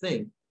same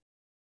thing.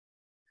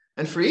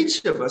 And for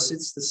each of us,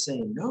 it's the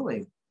same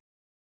knowing,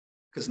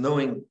 because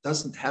knowing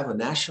doesn't have a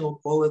national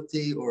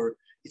quality, or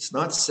it's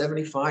not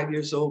 75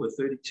 years old or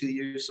 32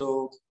 years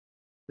old.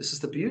 This is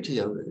the beauty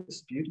of it. It's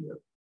the beauty of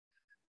it.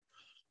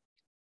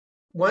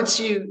 Once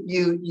you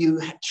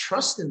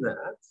trust in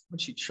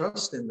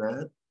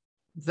that,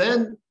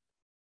 then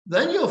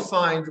you'll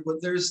find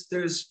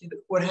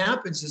what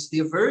happens is the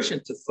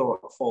aversion to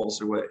thought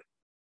falls away.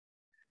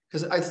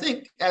 Because I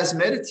think as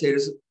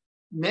meditators,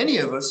 many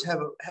of us have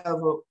a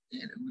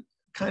you know,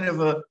 kind of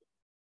a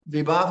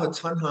vibhava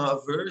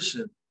tanha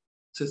aversion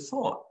to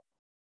thought.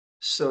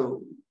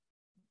 So,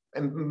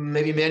 and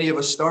maybe many of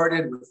us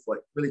started with like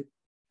really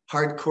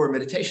hardcore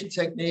meditation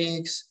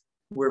techniques,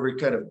 where we're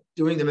kind of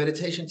doing the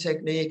meditation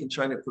technique and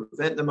trying to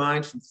prevent the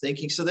mind from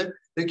thinking. So there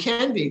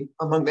can be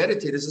among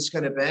meditators this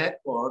kind of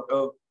backlog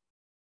of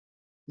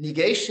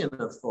negation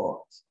of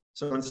thought.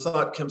 So when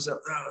thought comes up,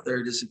 oh,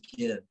 there it is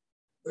again.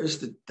 There's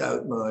the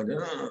doubt mind,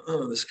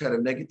 this kind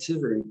of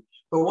negativity.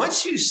 But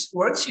once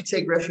you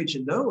take refuge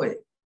in knowing,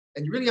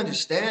 and you really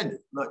understand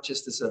it, not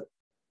just as a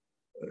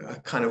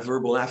kind of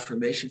verbal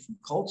affirmation from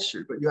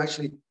culture, but you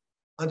actually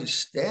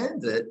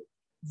understand it,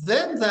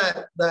 then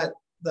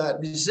that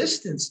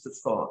resistance to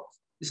thought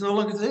is no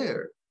longer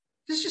there.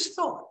 It's just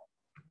thought.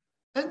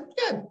 And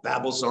yeah, it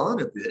babbles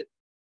on a bit.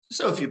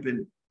 So if you've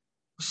been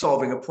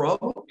solving a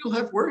problem, you'll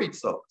have worried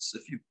thoughts.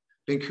 If you've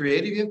been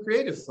creative, you have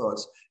creative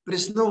thoughts. But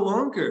it's no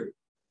longer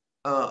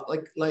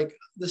like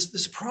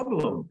this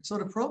problem. It's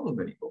not a problem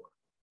anymore.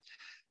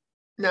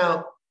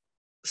 Now,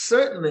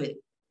 certainly,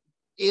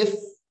 if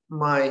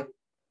my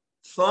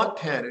thought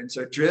patterns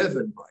are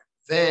driven by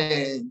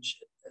revenge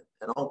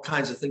and all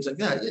kinds of things like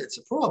that, yeah, it's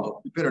a problem.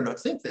 We better not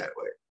think that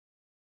way.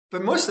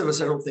 But most of us,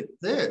 I don't think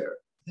there.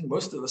 I think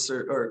most of us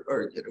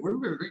are you know, we're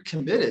very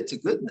committed to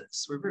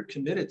goodness. We're very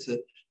committed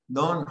to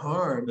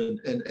non-harm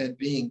and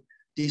being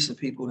decent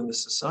people in the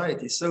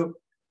society. So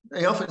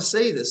I often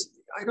say this,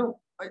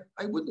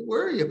 I wouldn't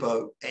worry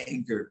about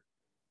anger.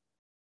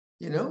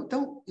 You know,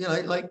 don't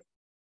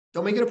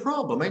make it a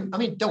problem. I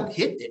mean, don't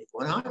hit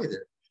anyone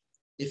either.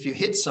 If you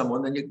hit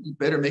someone, then you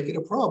better make it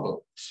a problem.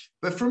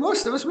 But for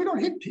most of us, we don't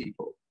hit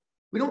people.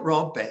 We don't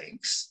rob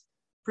banks.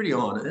 Pretty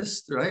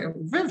honest, right?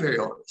 Very, very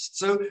honest.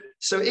 So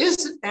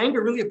is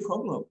anger really a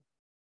problem?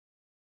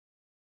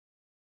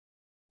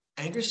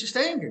 Anger is just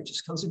anger. It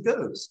just comes and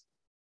goes.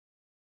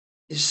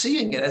 Is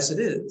seeing it as it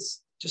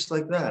is, just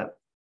like that.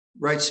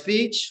 Right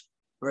speech,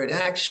 right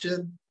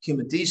action,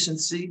 human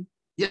decency.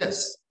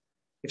 Yes,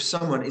 if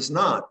someone is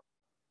not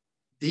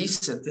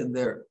decent in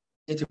their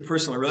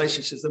interpersonal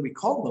relationships, then we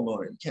call them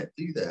on it. You can't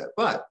do that.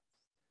 But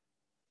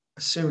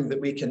assuming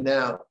that we can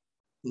now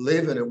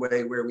live in a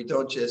way where we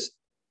don't just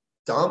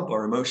dump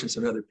our emotions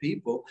on other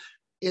people,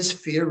 is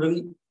fear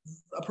really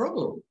a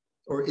problem?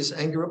 Or is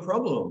anger a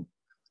problem?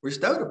 Or is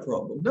doubt a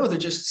problem? No, they're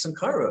just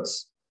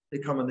sankharas. They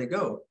come and they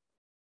go.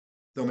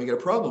 Don't make it a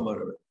problem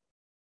out of it.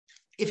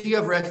 If you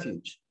have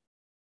refuge.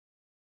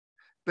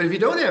 But if you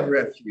don't have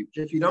refuge,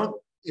 if you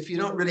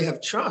don't really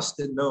have trust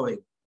in knowing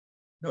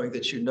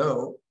that you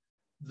know,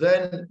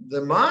 then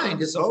the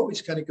mind is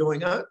always kind of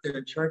going out there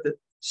and trying to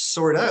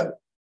sort out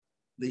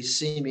these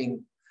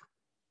seeming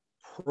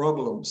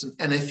problems.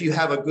 And if you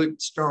have a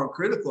good, strong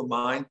critical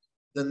mind,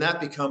 then that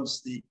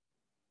becomes the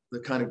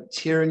kind of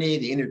tyranny,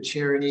 the inner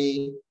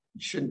tyranny. You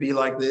shouldn't be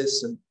like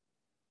this, and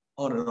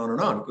on and on and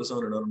on. It goes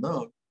on and on and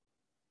on.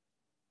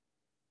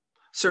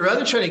 So rather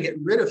than trying to get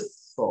rid of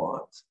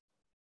thought,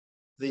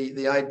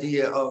 the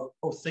idea of,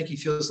 oh, thinking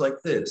feels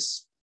like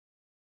this.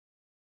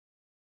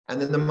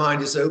 And then the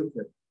mind is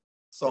open.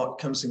 Thought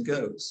comes and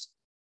goes.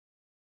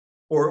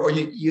 Or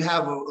you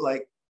have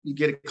you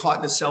get caught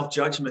in a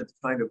self-judgment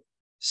kind of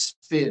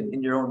spin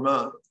in your own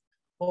mind.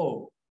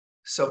 Oh,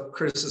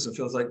 self-criticism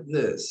feels like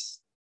this.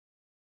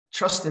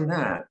 Trust in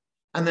that.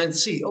 And then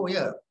see, oh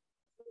yeah,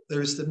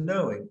 there's the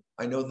knowing.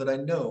 I know that I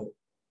know.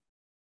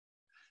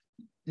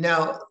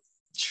 Now,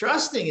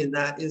 trusting in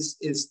that is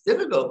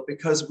difficult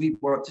because we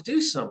want to do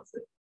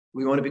something.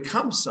 We want to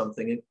become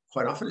something. And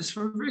quite often it's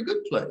from a very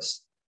good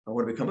place. I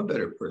want to become a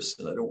better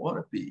person. I don't want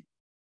to be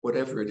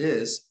whatever it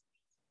is.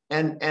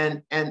 And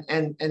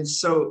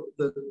so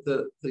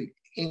the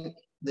ink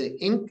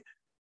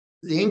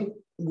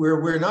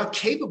where we're not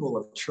capable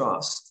of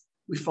trust,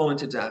 we fall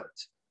into doubt.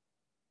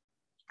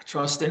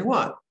 Trust in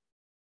what?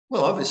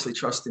 Well, obviously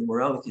trust in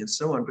morality and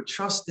so on, but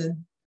trust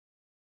in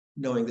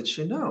knowing that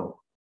you know.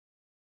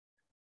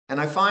 And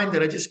I find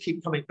that I just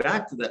keep coming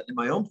back to that in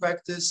my own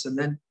practice, and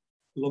then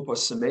Luang Por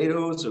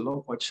Samedos or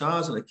Luang Por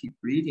Chas, and I keep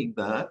reading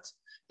that.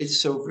 It's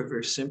so very,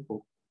 very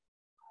simple.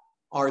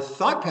 Our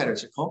thought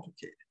patterns are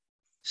complicated.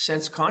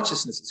 Sense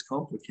consciousness is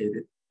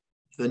complicated.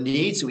 The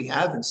needs we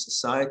have in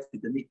society,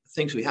 the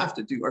things we have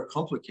to do are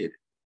complicated,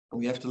 and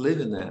we have to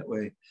live in that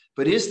way.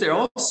 But is there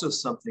also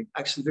something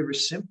actually very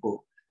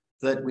simple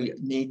that we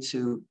need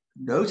to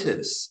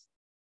notice,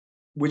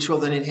 which will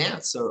then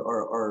enhance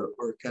our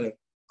kind of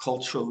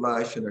cultural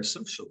life and our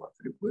social life?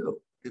 It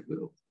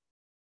will.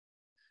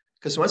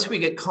 Because once we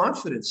get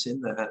confidence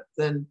in that,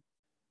 then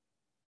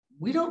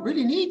we don't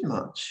really need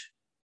much.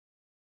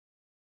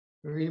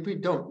 You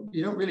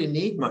don't really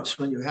need much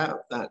when you have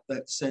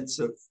that sense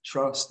of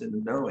trust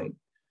and knowing.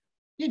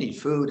 You need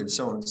food and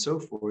so on and so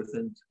forth,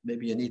 and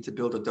maybe you need to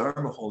build a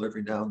dharma hole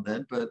every now and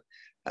then, but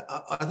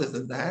other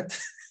than that,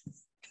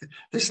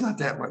 there's not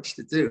that much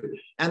to do.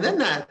 And then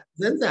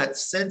that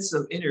sense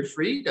of inner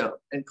freedom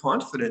and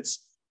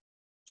confidence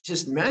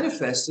just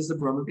manifests as the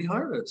Brahma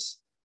Viharas.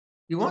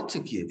 You want to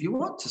give, you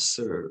want to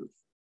serve.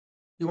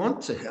 You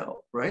want to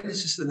help, right?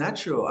 It's just the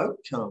natural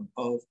outcome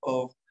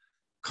of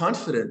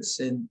confidence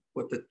in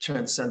what the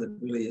transcendent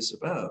really is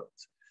about.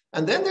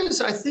 And then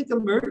there's, I think,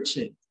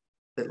 emerging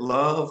that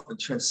love and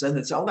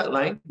transcendence, all that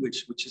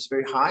language, which is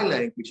very high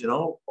language in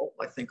all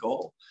I think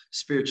all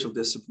spiritual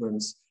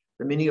disciplines,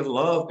 the meaning of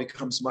love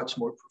becomes much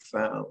more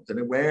profound, and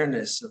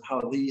awareness of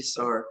how these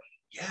are,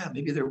 yeah,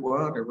 maybe they're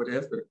one or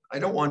whatever. I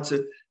don't want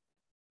to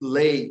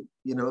lay,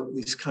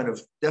 these kind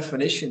of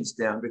definitions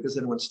down, because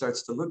then one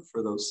starts to look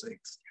for those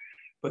things.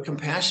 But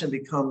compassion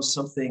becomes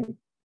something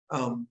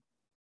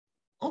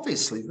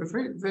obviously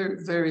very,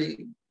 very,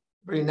 very,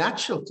 very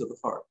natural to the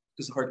heart,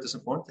 because the heart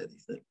doesn't want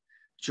anything.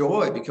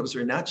 Joy becomes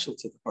very natural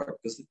to the heart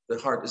because the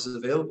heart is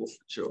available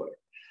for joy.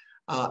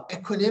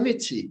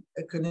 Equanimity,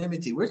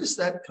 where does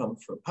that come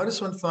from? How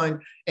does one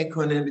find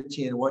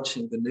equanimity in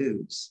watching the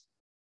news?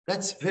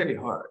 That's very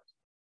hard.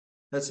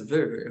 That's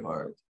very, very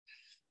hard.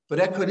 But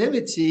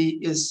equanimity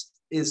is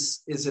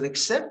an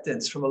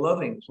acceptance from a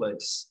loving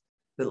place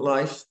that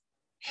life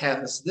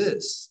has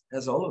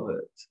all of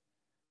it.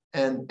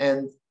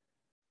 And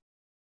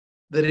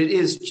that it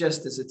is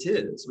just as it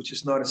is, which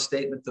is not a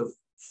statement of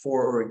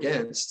for or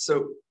against.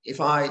 So if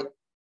I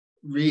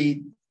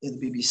read in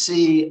the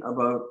BBC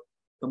about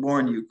the war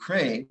in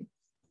Ukraine,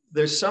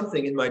 there's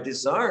something in my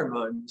desire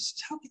mind that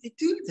says, how could they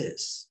do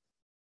this?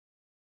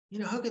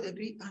 How could they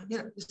be,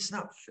 it's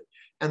not fit.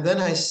 And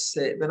then I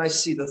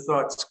see the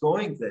thoughts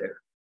going there,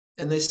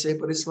 and they say,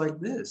 but it's like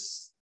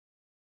this.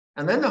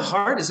 And then the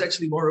heart is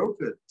actually more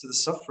open to the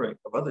suffering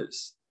of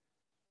others.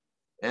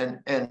 And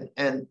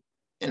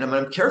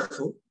I'm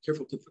careful to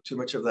put too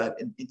much of that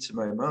into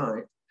my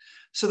mind.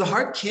 So the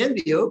heart can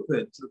be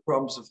open to the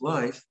problems of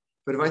life,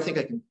 but if I think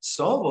I can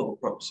solve all the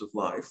problems of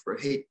life, or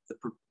hate the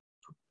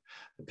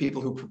people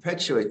who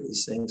perpetuate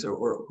these things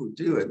or who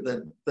do it,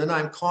 then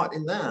I'm caught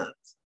in that.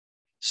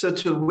 So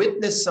to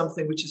witness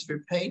something which is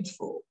very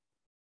painful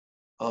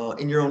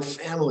in your own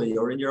family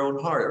or in your own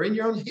heart or in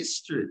your own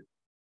history,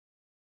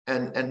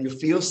 and you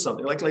feel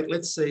something like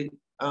let's say,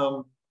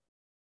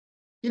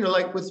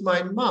 like with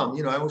my mom,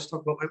 I always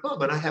talk about my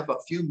mom, and I have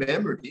a few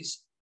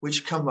memories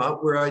which come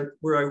up where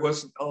I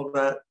wasn't all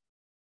that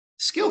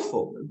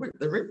skillful.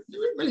 They're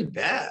really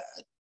bad.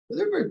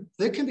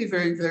 They can be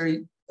very,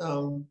 very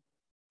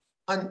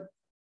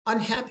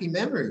unhappy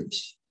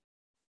memories.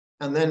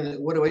 And then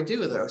what do I do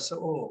with that? So,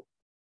 oh,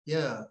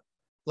 yeah,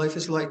 life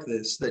is like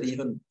this, that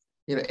even,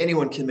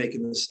 anyone can make a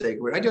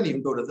mistake. Where I don't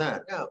even go to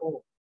that. Yeah,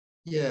 oh,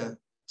 yeah,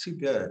 too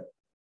bad.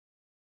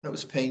 That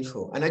was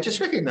painful. And I just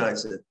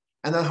recognize it.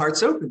 And the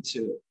heart's open to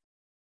it.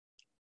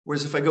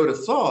 Whereas if I go to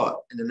thought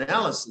and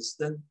analysis,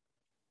 then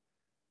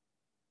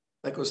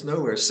that goes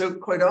nowhere. So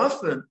quite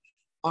often,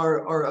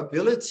 our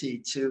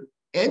ability to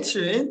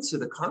enter into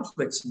the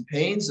conflicts and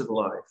pains of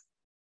life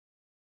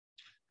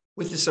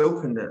with this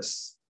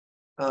openness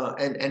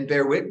and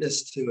bear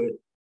witness to it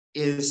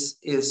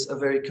is a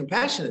very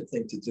compassionate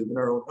thing to do in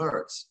our own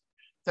hearts.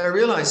 And I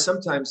realize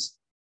sometimes,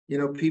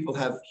 people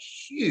have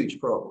huge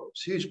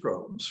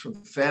problems from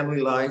family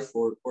life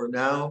or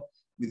now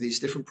with these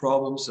different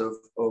problems of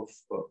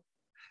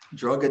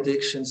drug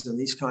addictions and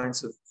these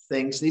kinds of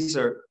things. These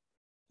are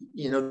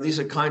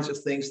kinds of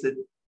things that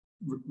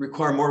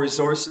require more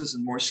resources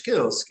and more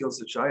skills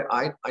which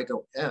I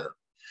don't have.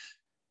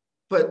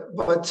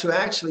 But to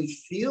actually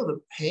feel the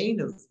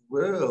pain of the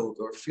world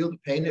or feel the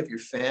pain of your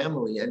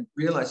family and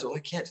realize, oh, I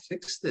can't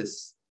fix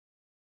this.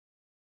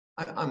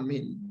 I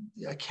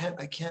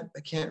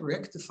can't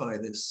rectify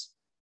this.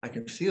 I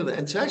can feel that.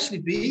 And to actually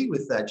be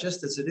with that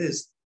just as it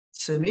is,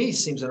 to me,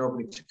 seems an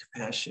opening to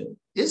compassion.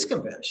 Is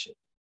compassion.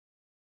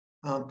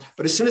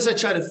 But as soon as I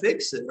try to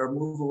fix it or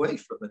move away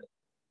from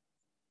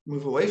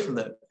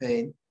that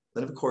pain,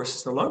 then of course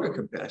it's no longer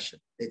compassion.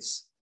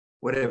 It's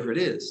whatever it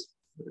is.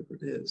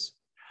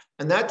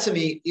 And that to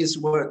me is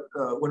what,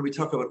 when we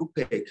talk about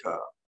upekkha,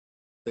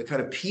 the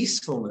kind of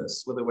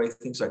peacefulness with the way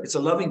things are. It's a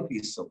loving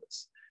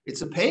peacefulness.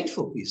 It's a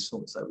painful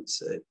peacefulness, I would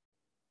say.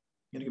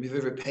 It can be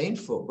very, very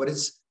painful, but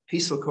it's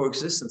peaceful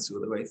coexistence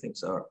with the way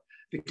things are.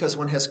 Because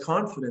one has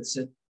confidence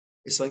in,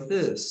 it's like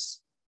this.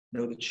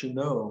 Know that you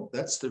know,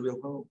 that's the real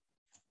home.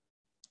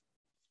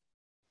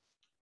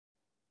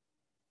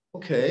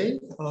 Okay,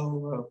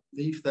 I'll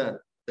leave that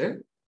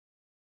there.